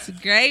 It's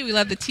great. We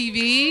love the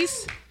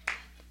TVs.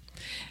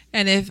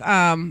 And if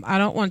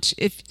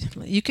if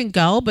you can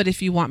go, but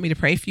if you want me to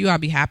pray for you, I'll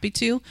be happy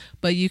to.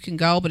 But you can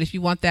go. But if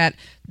you want that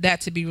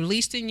to be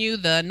released in you,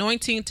 the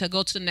anointing to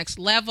go to the next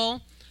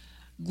level,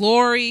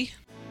 glory.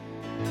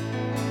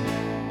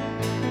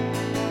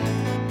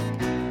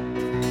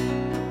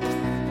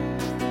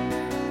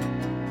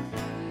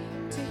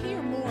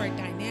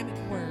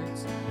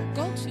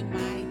 Go to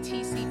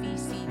mytcbc.com.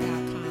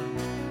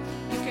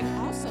 You can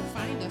also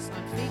find us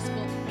on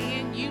Facebook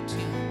and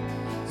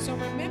YouTube. So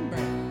remember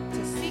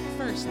to seek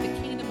first the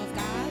kingdom